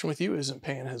interaction with you isn't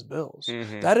paying his bills.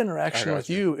 That interaction with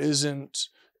you isn't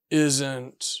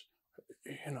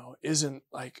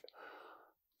like,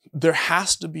 there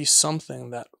has to be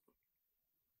something that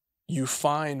you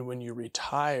find when you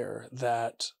retire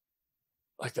that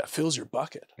fills your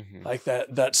bucket. Like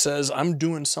that says, I'm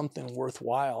doing something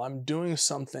worthwhile. I'm doing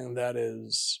something that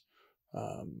is,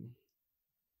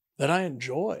 that I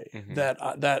enjoy,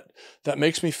 that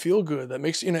makes me feel good, that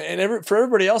makes, and for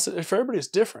everybody else, for everybody it's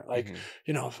different. Like,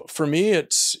 for me,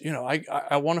 it's,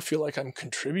 I want to feel like I'm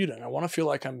contributing. I want to feel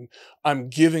like I'm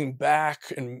giving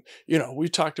back. And, we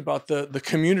talked about the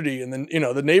community and then,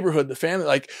 the neighborhood, the family,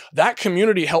 like that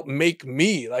community helped make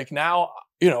me. Like now,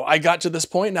 I got to this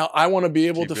point. Now I want to be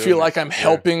able to feel like I'm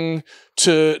helping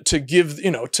to give,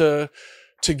 to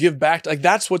give back. Like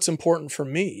that's what's important for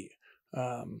me.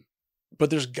 But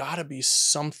there's got to be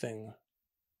something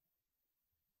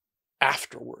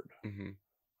afterward.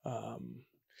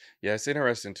 Yeah, it's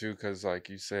interesting too, because like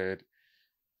you said,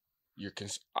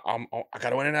 I got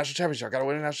to win a national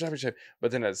championship.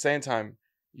 But then at the same time,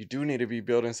 you do need to be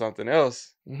building something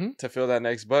else to fill that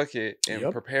next bucket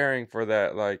and preparing for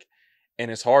that. Like, and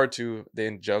it's hard to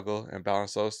then juggle and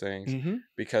balance those things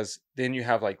because then you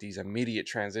have like these immediate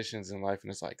transitions in life,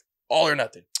 and it's like all or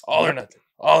nothing, all or nothing,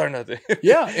 all or nothing.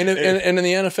 Yeah, and in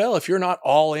the NFL, if you're not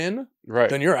all in,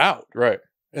 then you're out. Right.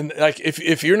 And like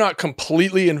if you're not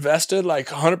completely invested, like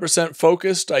 100%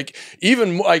 focused, like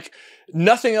even like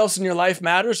nothing else in your life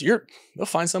matters, they'll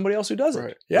find somebody else who does it.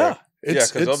 Right. Yeah. Right.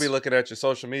 Because they'll be looking at your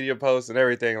social media posts and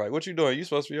everything. Like, what you doing? You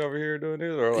supposed to be over here doing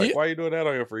this, or like, why are you doing that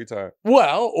on your free time?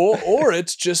 Well, or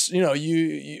it's just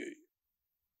you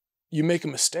make a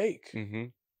mistake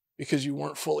because you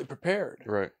weren't fully prepared.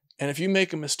 Right. And if you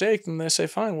make a mistake, then they say,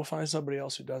 fine, we'll find somebody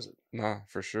else who does it. Nah,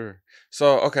 for sure.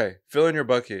 So, okay, fill in your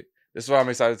bucket. This is what I'm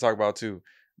excited to talk about too.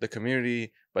 The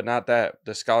community, but not that,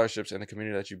 the scholarships and the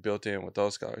community that you built in with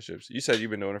those scholarships. You said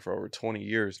you've been doing it for over 20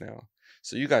 years now.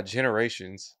 So you got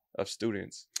generations of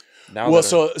students. Now well,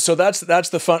 so that's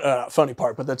the funny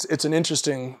part, but it's an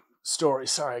interesting story.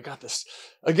 Sorry, I got this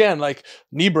again, like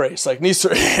knee brace, like knee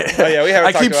surgery. Oh yeah, we haven't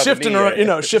I keep talked about shifting the knee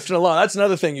around, yet. shifting along. That's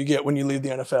another thing you get when you leave the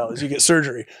NFL is you get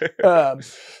surgery.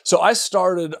 So I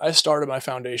started my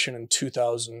foundation in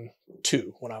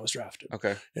 2002 when I was drafted.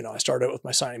 Okay. I started with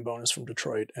my signing bonus from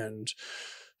Detroit, and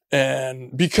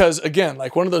because again,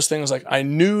 like one of those things, like I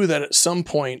knew that at some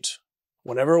point,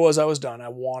 whenever it was I was done, I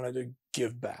wanted to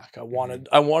give back. I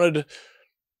wanted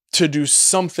to do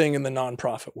something in the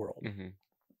nonprofit world.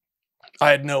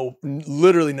 I had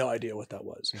literally no idea what that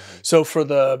was. So for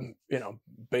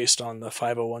based on the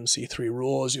 501c3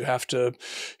 rules, you have to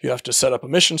set up a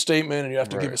mission statement, and you have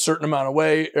to give a certain amount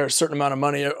of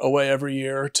money away every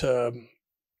year to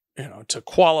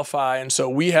qualify. And so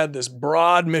we had this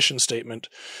broad mission statement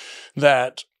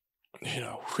that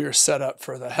we are set up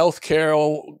for the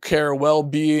healthcare,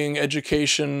 well-being,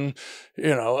 education,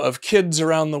 of kids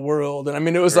around the world. And I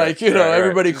mean, it was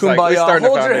everybody kumbaya,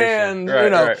 hold your hand,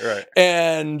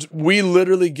 and we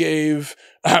literally gave,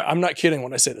 I'm not kidding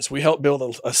when I say this, we helped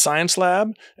build a science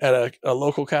lab at a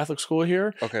local Catholic school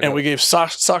here. And we gave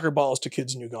soccer balls to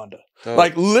kids in Uganda.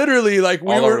 Like literally, like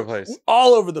we were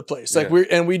all over the place. Like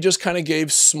we just kind of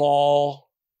gave small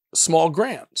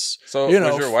grants. So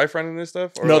was your wife running this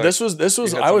stuff? Or no, this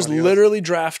was I was literally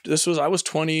drafted. I was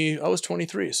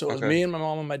 23. So it was me and my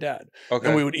mom and my dad.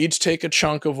 And we would each take a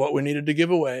chunk of what we needed to give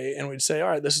away, and we'd say, all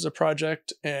right, this is a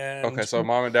project. And so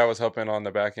mom and dad was helping on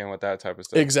the back end with that type of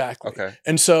stuff. Exactly.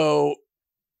 And so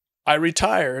I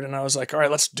retired, and I was like, all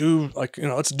right, let's do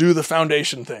the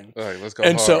foundation thing. All right, let's go.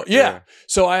 And hard.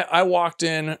 So I walked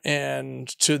in and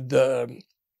to the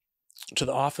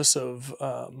office of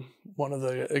one of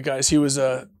the guys. He was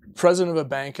a president of a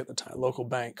bank at the time, local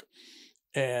bank,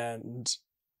 and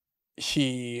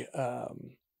he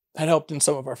had helped in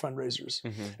some of our fundraisers.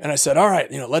 And I said, all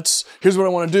right, here's what I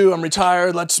want to do. I'm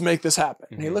retired. Let's make this happen.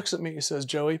 And he looks at me, he says,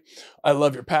 Joey, I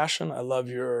love your passion. I love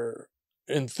your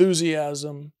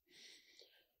enthusiasm.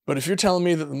 But if you're telling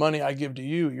me that the money I give to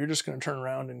you, you're just going to turn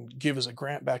around and give as a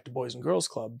grant back to Boys and Girls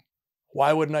Club,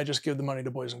 why wouldn't I just give the money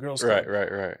to Boys and Girls Club?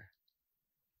 Right. And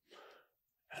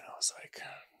I was like,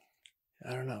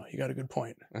 I don't know. You got a good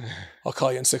point. I'll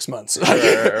call you in 6 months.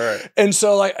 Right. And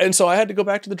so I had to go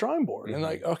back to the drawing board and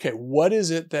like, okay, what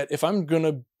is it that if I'm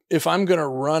gonna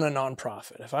run a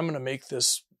nonprofit, if I'm gonna make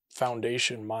this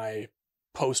foundation my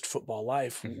post football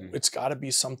life, it's got to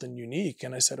be something unique.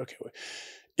 And I said, okay,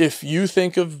 if you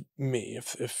think of me,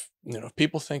 if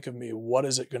people think of me, what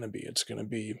is it going to be? It's going to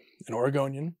be an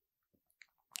Oregonian,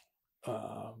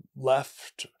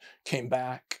 left, came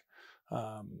back.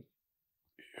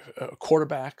 A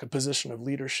quarterback, a position of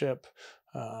leadership,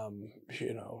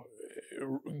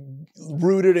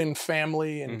 rooted in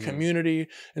family and community.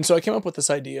 And so I came up with this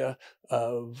idea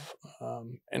of,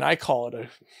 and I call it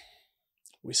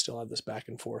we still have this back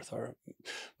and forth, our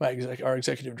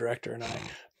executive director and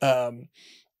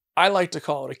I like to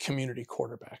call it a community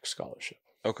quarterback scholarship.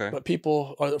 Okay. But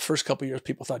the first couple of years,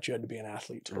 people thought you had to be an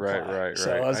athlete to apply. Right.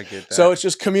 So I get that. So it's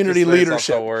just community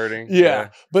leadership. Also wording. Yeah.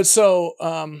 But so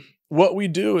what we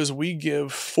do is we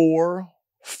give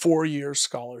 4-year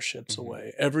scholarships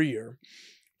away every year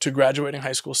to graduating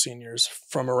high school seniors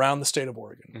from around the state of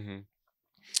Oregon,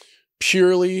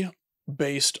 purely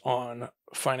based on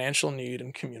financial need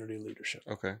and community leadership.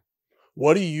 Okay.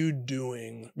 What are you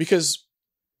doing? Because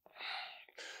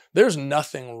there's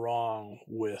nothing wrong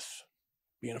with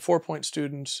being a 4-point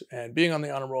student and being on the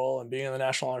honor roll and being in the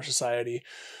National Honor Society.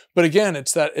 But again,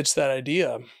 it's that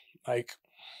idea, like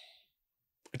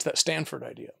it's that Stanford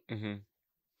idea.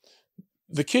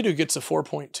 The kid who gets a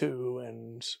 4.2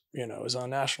 and, is on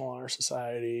National Honor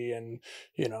Society and,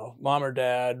 mom or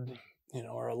dad,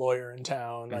 are a lawyer in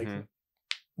town, like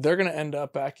they're going to end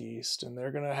up back east, and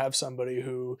they're going to have somebody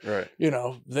who, Right. you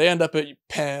know, they end up at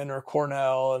Penn or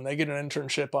Cornell, and they get an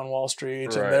internship on Wall Street,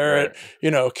 and Right, they're right. at,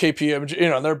 you know, KPMG, you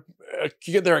know, they're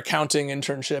get their accounting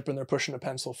internship, and they're pushing a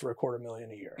pencil for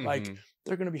 $250,000 a year. Like, Mhm.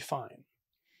 they're going to be fine.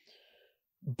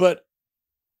 But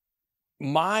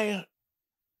my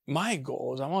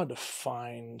goal is I wanted to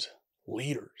find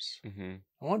leaders. Mhm.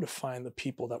 I wanted to find the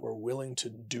people that were willing to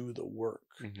do the work.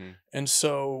 Mhm. And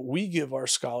so we give our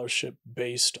scholarship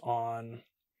based on,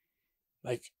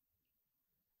 like,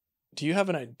 do you have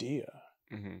an idea?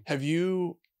 Mhm. Have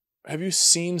you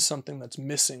seen something that's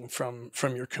missing from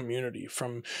your community,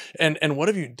 and what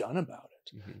have you done about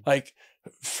it? Mhm. Like,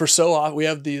 for so often we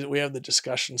have the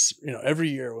discussions, you know, every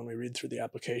year when we read through the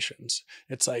applications,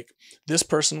 it's like, this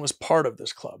person was part of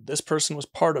this club, this person was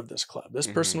part of this club, this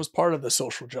person was part of the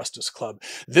social justice club,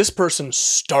 this person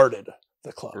started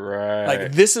the club. Right.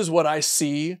 Like, this is what I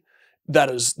see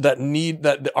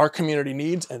that our community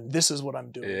needs, and this is what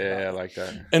I'm doing. Yeah, I about it. like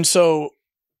that.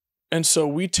 And so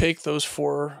we take those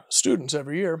 4 students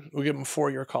every year. We give them a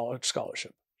 4-year college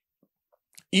scholarship.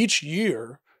 Each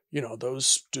year, you know, those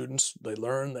students, they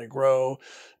learn, they grow,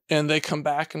 and they come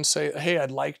back and say, hey, I'd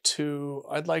like to,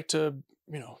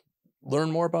 you know,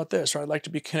 learn more about this, or I'd like to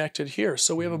be connected here.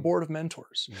 So we have a board of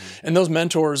mentors. And those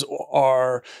mentors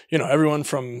are, you know, everyone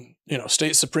from, you know,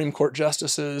 state Supreme Court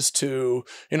justices to,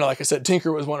 you know, like I said,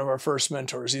 Tinker was one of our first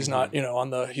mentors. He's not, you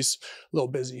know, he's a little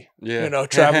busy, Yeah. you know,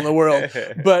 traveling the world,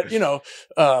 but, you know,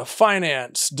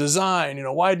 finance, design, you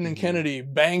know, Wyden and Kennedy,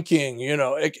 banking, you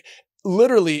know,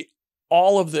 literally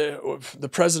all of the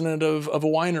president of a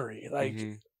winery, like,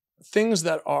 things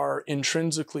that are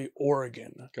intrinsically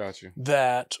Oregon. Got you.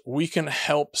 That we can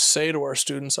help say to our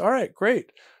students, all right,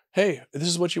 great. Hey, this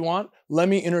is what you want. Let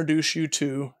me introduce you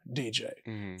to DJ.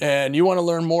 And you want to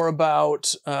learn more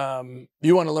about how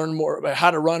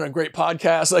to run a great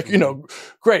podcast. Like, you know,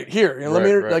 great. Here, you know, let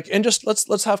me like, and just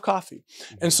let's have coffee.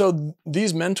 And so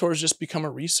these mentors just become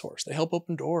a resource. They help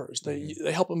open doors. They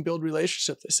help them build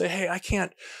relationships. They say, hey, I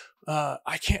can't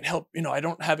help, you know, I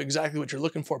don't have exactly what you're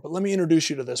looking for, but let me introduce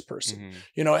you to this person.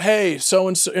 You know, hey,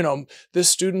 so-and-so, you know, this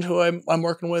student who I'm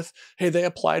working with, hey, they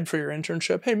applied for your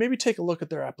internship. Hey, maybe take a look at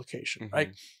their application,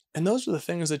 right? And those are the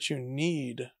things that you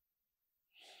need.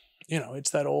 You know,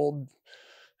 it's that old,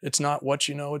 it's not what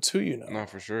you know, it's who you know. No,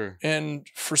 for sure. And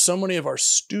for so many of our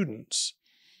students,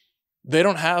 they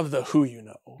don't have the who you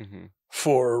know.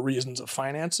 For reasons of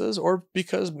finances, or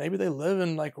because maybe they live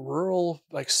in like rural,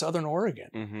 like Southern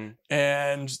Oregon,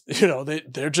 and you know they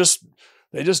just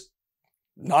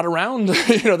not around.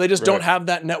 You know, they just don't have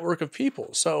that network of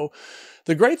people. So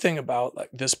the great thing about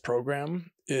like this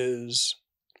program is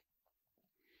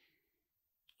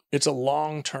it's a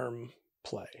long-term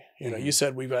play. You know, you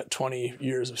said we've got 20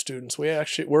 years of students.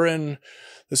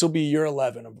 This will be year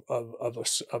 11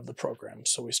 of the program.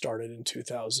 So we started in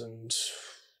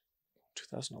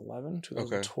 2011,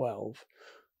 2012.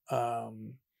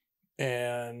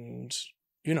 And,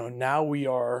 you know, now we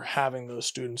are having those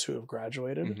students who have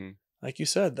graduated, like you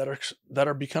said, that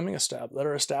are becoming that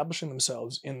are establishing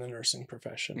themselves in the nursing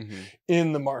profession,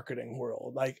 in the marketing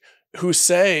world, like, who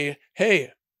say,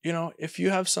 hey, you know, if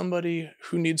you have somebody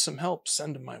who needs some help,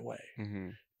 send them my way.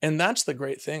 And that's the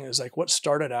great thing, is like, what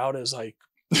started out as like,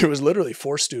 it was literally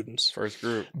 4 students. First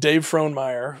group. Dave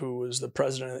Frohnmeyer, who was the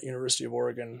president of the University of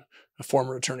Oregon, a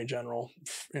former attorney general,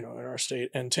 you know, in our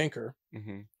state, and Tinker.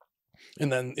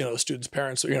 And then, you know, the students'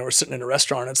 parents, you know, we're sitting in a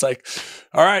restaurant. It's like,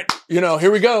 all right, you know,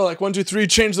 here we go. Like 1, 2, 3,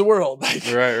 change the world. Like,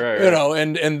 right. You know,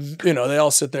 and, you know, they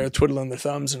all sit there twiddling their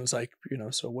thumbs, and it's like, you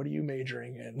know, so what are you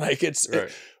majoring in? Like,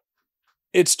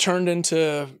 it's turned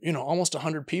into, you know, almost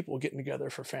 100 people getting together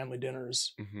for family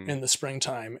dinners in the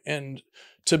springtime. And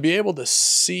to be able to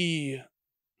see,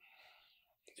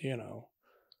 you know,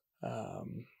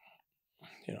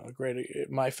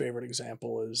 my favorite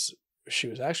example is she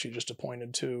was actually just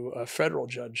appointed to a federal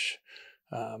judge,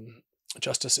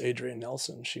 Justice Adrienne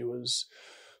Nelson. She was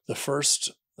the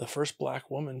first Black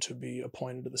woman to be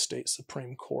appointed to the state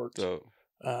Supreme Court.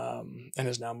 And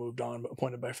has now moved on, but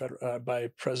appointed by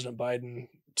President Biden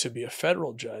to be a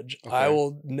federal judge. I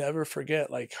will never forget,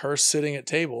 like, her sitting at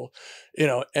table, you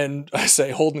know, and I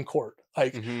say, holding court.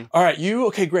 Like, all right,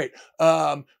 okay, great.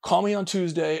 Call me on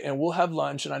Tuesday and we'll have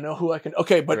lunch, and I know who I can.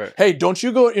 Okay, but hey, don't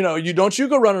you go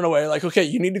running away. Like, okay,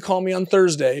 you need to call me on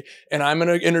Thursday, and I'm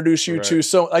going to introduce you to.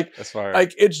 So like, that's fire.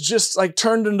 Like, it's just like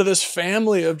turned into this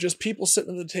family of just people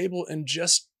sitting at the table and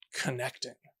just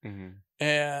connecting.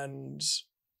 And,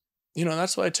 you know,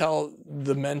 that's what I tell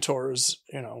the mentors,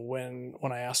 you know, when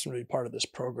I ask them to be part of this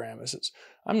program, is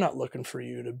I'm not looking for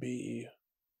you to be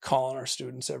calling our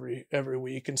students every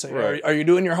week and saying, Right. are you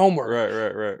doing your homework?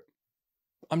 Right.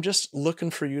 I'm just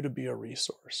looking for you to be a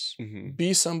resource.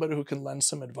 Be somebody who can lend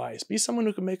some advice. Be someone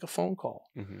who can make a phone call.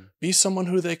 Be someone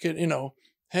who they could,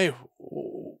 hey,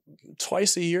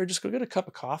 twice a year, just go get a cup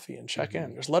of coffee and check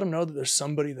in. Just let them know that there's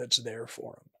somebody that's there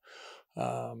for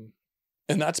them.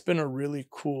 And that's been a really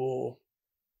cool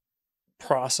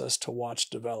process to watch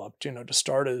develop. To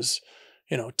start as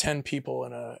 10 people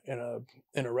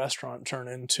in a restaurant turn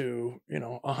into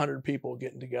 100 people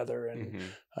getting together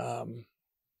and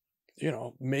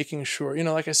making sure,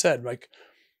 like I said, like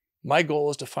my goal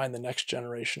is to find the next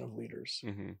generation of leaders.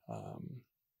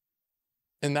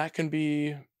 And that can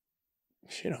be,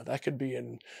 that could be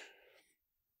in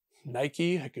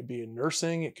Nike, it could be in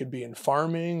nursing, it could be in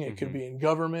farming, it could be in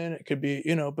government, it could be,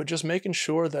 but just making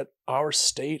sure that our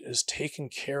state is taken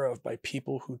care of by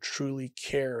people who truly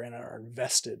care and are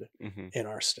invested in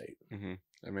our state.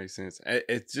 That makes sense.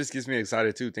 It just gets me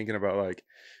excited too, thinking about like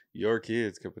your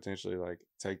kids could potentially like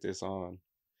take this on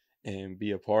and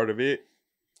be a part of it.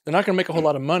 They're not going to make a whole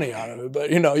lot of money out of it, but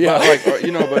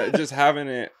but just having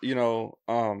it, a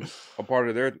part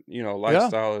of their,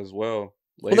 lifestyle as well.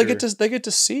 Later, well, they get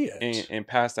to see it and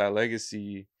pass that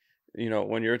legacy,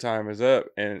 when your time is up,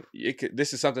 and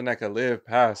this is something that could live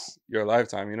past your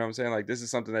lifetime. You know what I'm saying? Like this is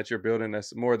something that you're building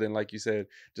that's more than, like you said,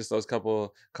 just those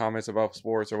couple comments about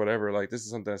sports or whatever. Like this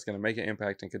is something that's going to make an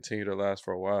impact and continue to last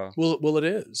for a while. Well, it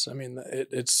is. I mean,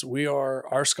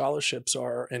 our scholarships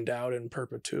are endowed in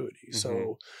perpetuity.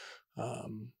 So,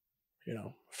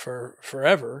 for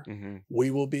forever,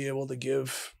 we will be able to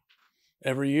give.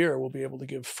 Every year, we'll be able to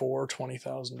give 4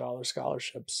 $20,000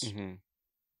 scholarships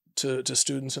to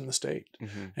students in the state.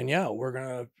 And we're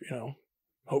going to,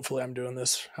 hopefully I'm doing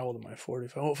this. How old am I?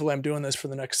 45. Hopefully I'm doing this for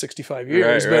the next 65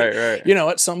 years. Right.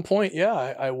 At some point,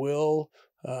 I will,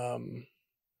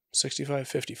 65,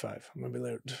 55. I'm going to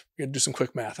be gonna do some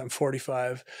quick math. I'm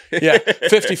 45. Yeah,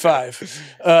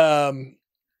 55. I'm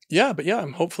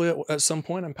hopefully at some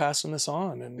point I'm passing this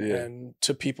on and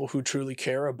to people who truly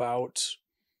care about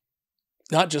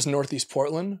not just Northeast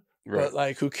Portland, but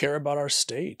like who care about our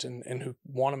state and who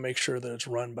want to make sure that it's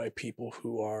run by people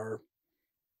who are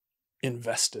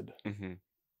invested.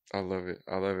 I love it.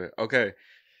 Okay.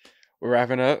 We're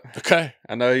wrapping up. Okay.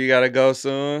 I know you got to go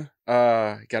soon.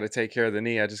 Got to take care of the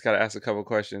knee. I just got to ask a couple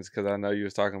questions because I know you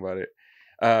was talking about it.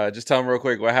 Just tell him real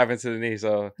quick what happened to the knee.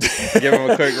 So give him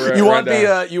a quick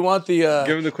rundown. You want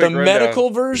the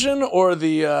medical version or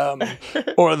the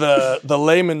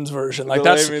layman's version? Like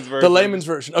the layman's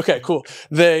version. Okay, cool.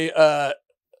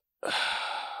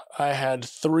 I had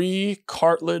 3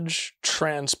 cartilage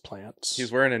transplants.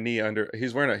 He's wearing a knee under.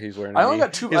 He's wearing I only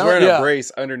got 2. He's wearing a brace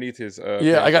underneath his.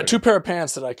 I got 2 pair of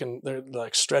pants that they're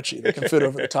like stretchy. They can fit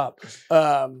over the top.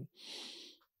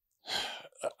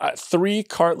 3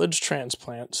 cartilage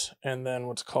transplants, and then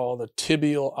what's called a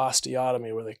tibial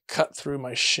osteotomy, where they cut through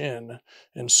my shin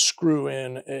and screw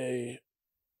in a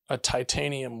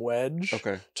titanium wedge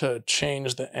to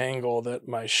change the angle that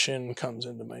my shin comes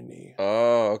into my knee.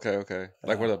 Oh, okay.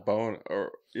 Like where the bone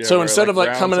so instead of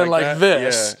like coming in like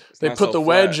this, they put the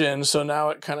wedge in, so now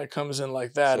it kind of comes in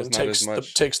like that and takes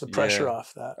the pressure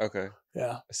off that. Okay.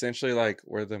 Yeah. Essentially like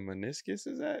where the meniscus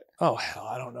is at? Oh hell,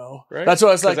 I don't know. Right? That's what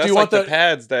I was like, do you want the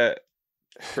pads that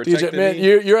protect DJ, man,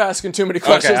 you're asking too many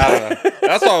questions. Okay, I don't know.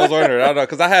 That's what I was wondering. I don't know,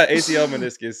 because I had ACL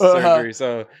meniscus surgery,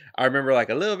 so I remember like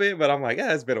a little bit, but I'm like,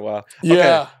 it's been a while.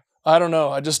 Yeah. I don't know.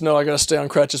 I just know I got to stay on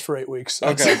crutches for 8 weeks.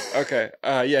 Okay.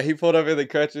 He pulled up in the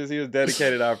crutches. He was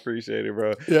dedicated. I appreciate it,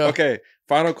 bro. Yeah. Okay.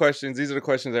 Final questions. These are the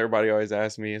questions everybody always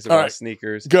asks me. It's about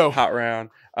sneakers. Go. Hot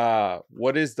round.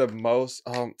 What is the most?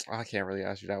 I can't really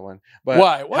ask you that one. But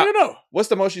why? Why do you know? What's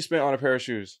the most you spent on a pair of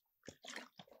shoes?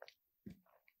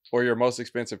 Or your most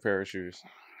expensive pair of shoes?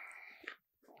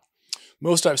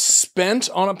 Most I've spent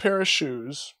on a pair of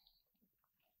shoes.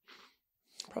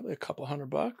 Probably a couple $100.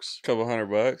 Couple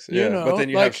 $100, yeah. But then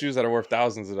you have shoes that are worth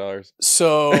thousands of dollars.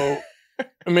 So,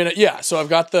 I mean, yeah. So I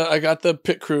got the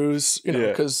Pit Crews,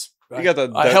 because I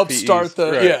helped PEs. Start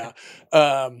the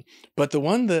But the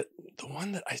one that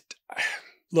I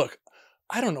look,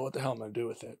 I don't know what the hell I'm gonna do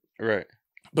with it. Right.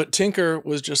 But Tinker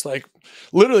was just like,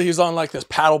 literally, he's on like this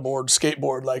paddleboard,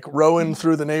 skateboard, like rowing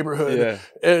through the neighborhood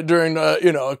during,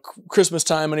 Christmas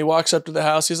time. And he walks up to the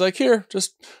house. He's like, here,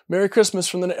 just Merry Christmas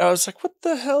from the. I was like, what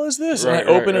the hell is this? And I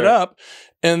open it up,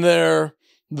 and they're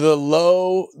the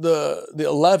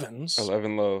 11s.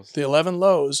 11 lows. The 11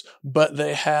 lows, but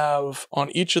they have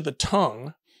on each of the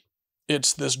tongue,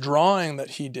 it's this drawing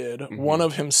that he did, one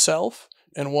of himself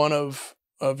and one of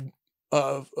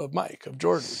of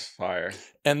Jordan. Fire.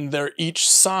 And they're each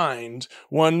signed.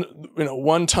 One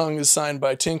tongue is signed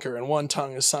by Tinker and one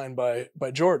tongue is signed by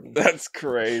Jordan. That's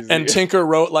crazy. And Tinker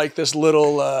wrote like this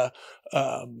little,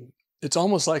 it's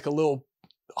almost like a little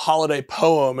holiday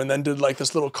poem, and then did like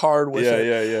this little card with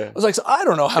it. Yeah. I was like, so I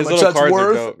don't know how much that's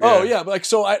worth. Dope, Oh yeah, but like,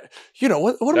 so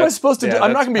what am I supposed to do?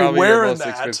 I'm not gonna be wearing that.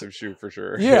 Expensive shoe for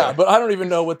sure. Yeah, but I don't even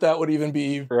know what that would even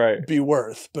be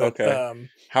worth. But okay.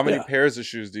 How many pairs of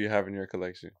shoes do you have in your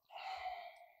collection?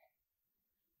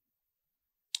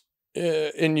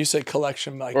 And you say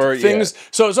collection, like things.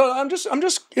 Yeah. So I'm just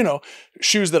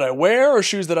shoes that I wear or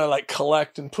shoes that I like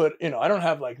collect and put. I don't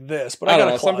have like this, but I got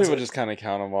a closet. Some people just kind of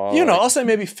count them all. I'll say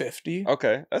maybe 50.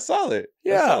 Okay, that's solid.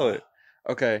 Yeah. That's solid.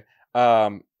 Okay.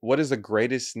 What is the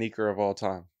greatest sneaker of all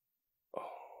time?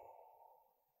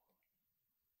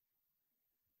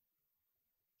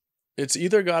 It's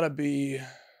either got to be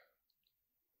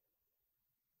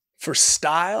for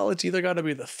style. It's either got to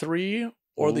be the 3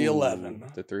 or the 11.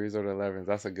 The 3s or the 11s.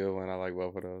 That's a good one. I like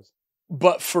both of those.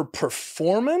 But for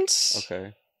performance,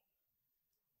 okay.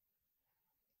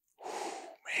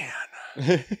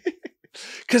 Man,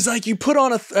 because like you put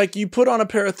on a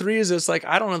pair of 3s, it's like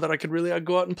I don't know that I could really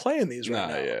go out and play in these right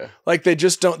now. Yeah. Like they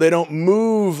don't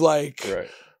move like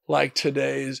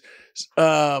today's.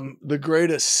 The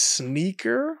greatest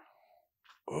sneaker.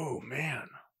 Oh man.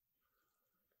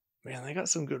 Man, they got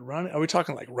some good running. Are we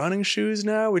talking like running shoes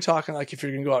now? Are we talking like if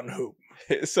you're going to go out and hoop?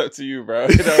 It's up to you, bro.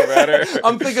 It don't matter.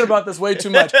 I'm thinking about this way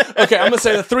too much. Okay, I'm going to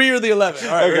say the 3 or the 11.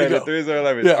 All right, okay, the 3s or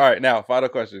 11s. Yeah. All right, now, final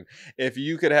question. If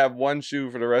you could have one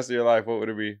shoe for the rest of your life, what would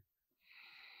it be?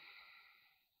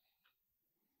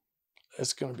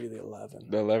 It's going to be the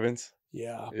 11. The 11s?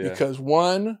 Yeah. Because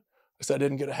one, because I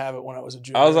didn't get to have it when I was a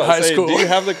junior in high school. Do you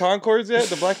have the Concords yet?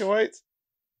 The black and whites?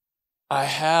 I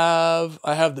have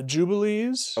the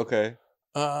Jubilees. Okay.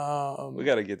 We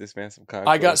got to get this man some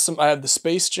Concords. I have the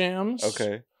Space Jams.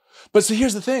 Okay. But so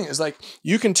here's the thing is like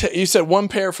you said one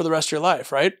pair for the rest of your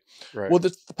life, right? Right. Well,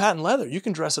 the patent leather, you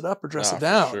can dress it up or dress it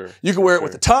down. Sure, you can wear it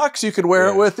with the tux, you could wear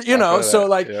it with, so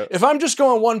like if I'm just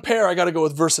going one pair, I got to go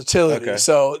with versatility. Okay.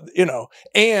 So,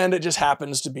 and it just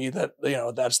happens to be that,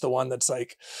 that's the one that's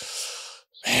like,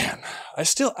 man, I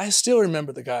still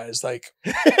remember the guys like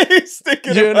he's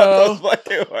thinking about those black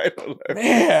and white.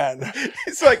 Man,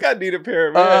 he's like, I need a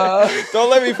pair, man. Don't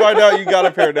let me find out you got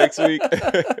a pair next week.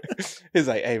 He's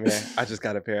like, hey man, I just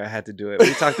got a pair. I had to do it.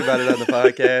 We talked about it on the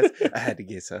podcast. I had to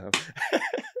get some.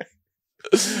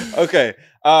 Okay.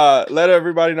 Let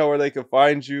everybody know where they can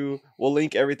find you. We'll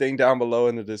link everything down below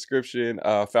in the description.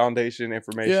 Foundation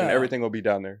information, everything will be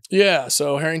down there. Yeah.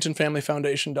 So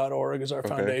HarringtonFamilyFoundation.org is our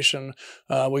foundation.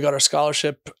 We got our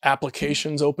scholarship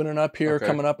applications opening up here,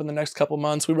 coming up in the next couple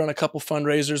months. We run a couple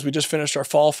fundraisers. We just finished our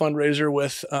fall fundraiser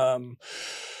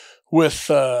with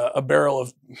a barrel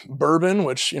of bourbon,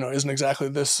 which isn't exactly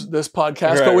this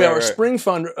podcast, but we have our spring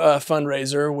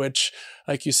fundraiser, which,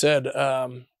 like you said,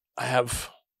 I have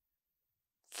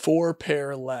 4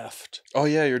 pair left. Oh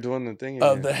yeah, you're doing the thing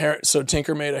of the so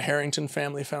Tinker made a Harrington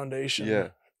Family Foundation. Yeah,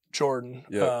 Jordan.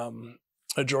 Yeah.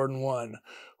 A Jordan 1,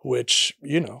 which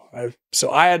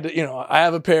I had to, I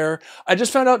have a pair. I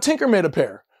just found out Tinker made a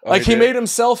pair. Like he made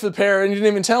himself a pair and he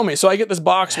didn't even tell me. So I get this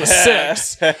box with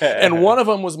 6 and one of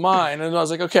them was mine. And I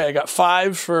was like, okay, I got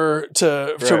 5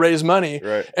 to raise money.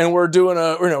 Right. And we're doing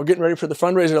getting ready for the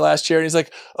fundraiser last year. And he's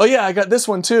like, oh yeah, I got this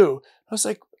one too. I was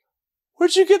like,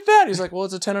 where'd you get that? He's like, well,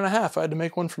 it's a 10.5. I had to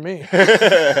make one for me.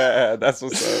 That's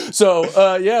what's up. So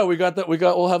we got that.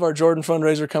 We'll have our Jordan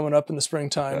fundraiser coming up in the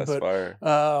springtime. That's fire.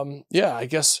 I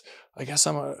guess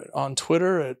I'm on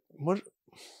Twitter at what?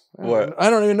 I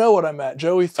don't even know what I'm at.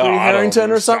 Joey 3 Harrington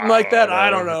or something like that.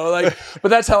 I don't know. But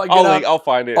that's how I get out. I'll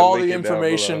find it. All the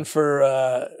information for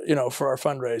for our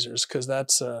fundraisers, because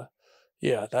that's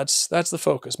the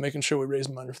focus, making sure we raise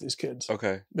money for these kids.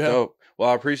 Okay. Yeah. Dope. Well,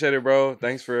 I appreciate it, bro.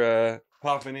 Thanks for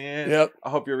popping in. Yep. I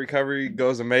hope your recovery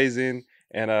goes amazing.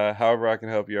 And however I can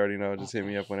help, you already know. Just hit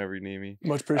me up whenever you need me.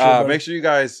 Much appreciated. Make sure you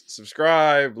guys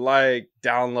subscribe, like,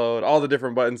 download, all the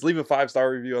different buttons. Leave a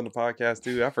 5-star review on the podcast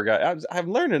too. I forgot.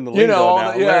 I'm learning the lingo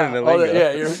now.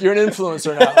 You're an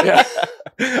influencer now. Yeah.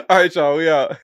 All right, y'all. We out.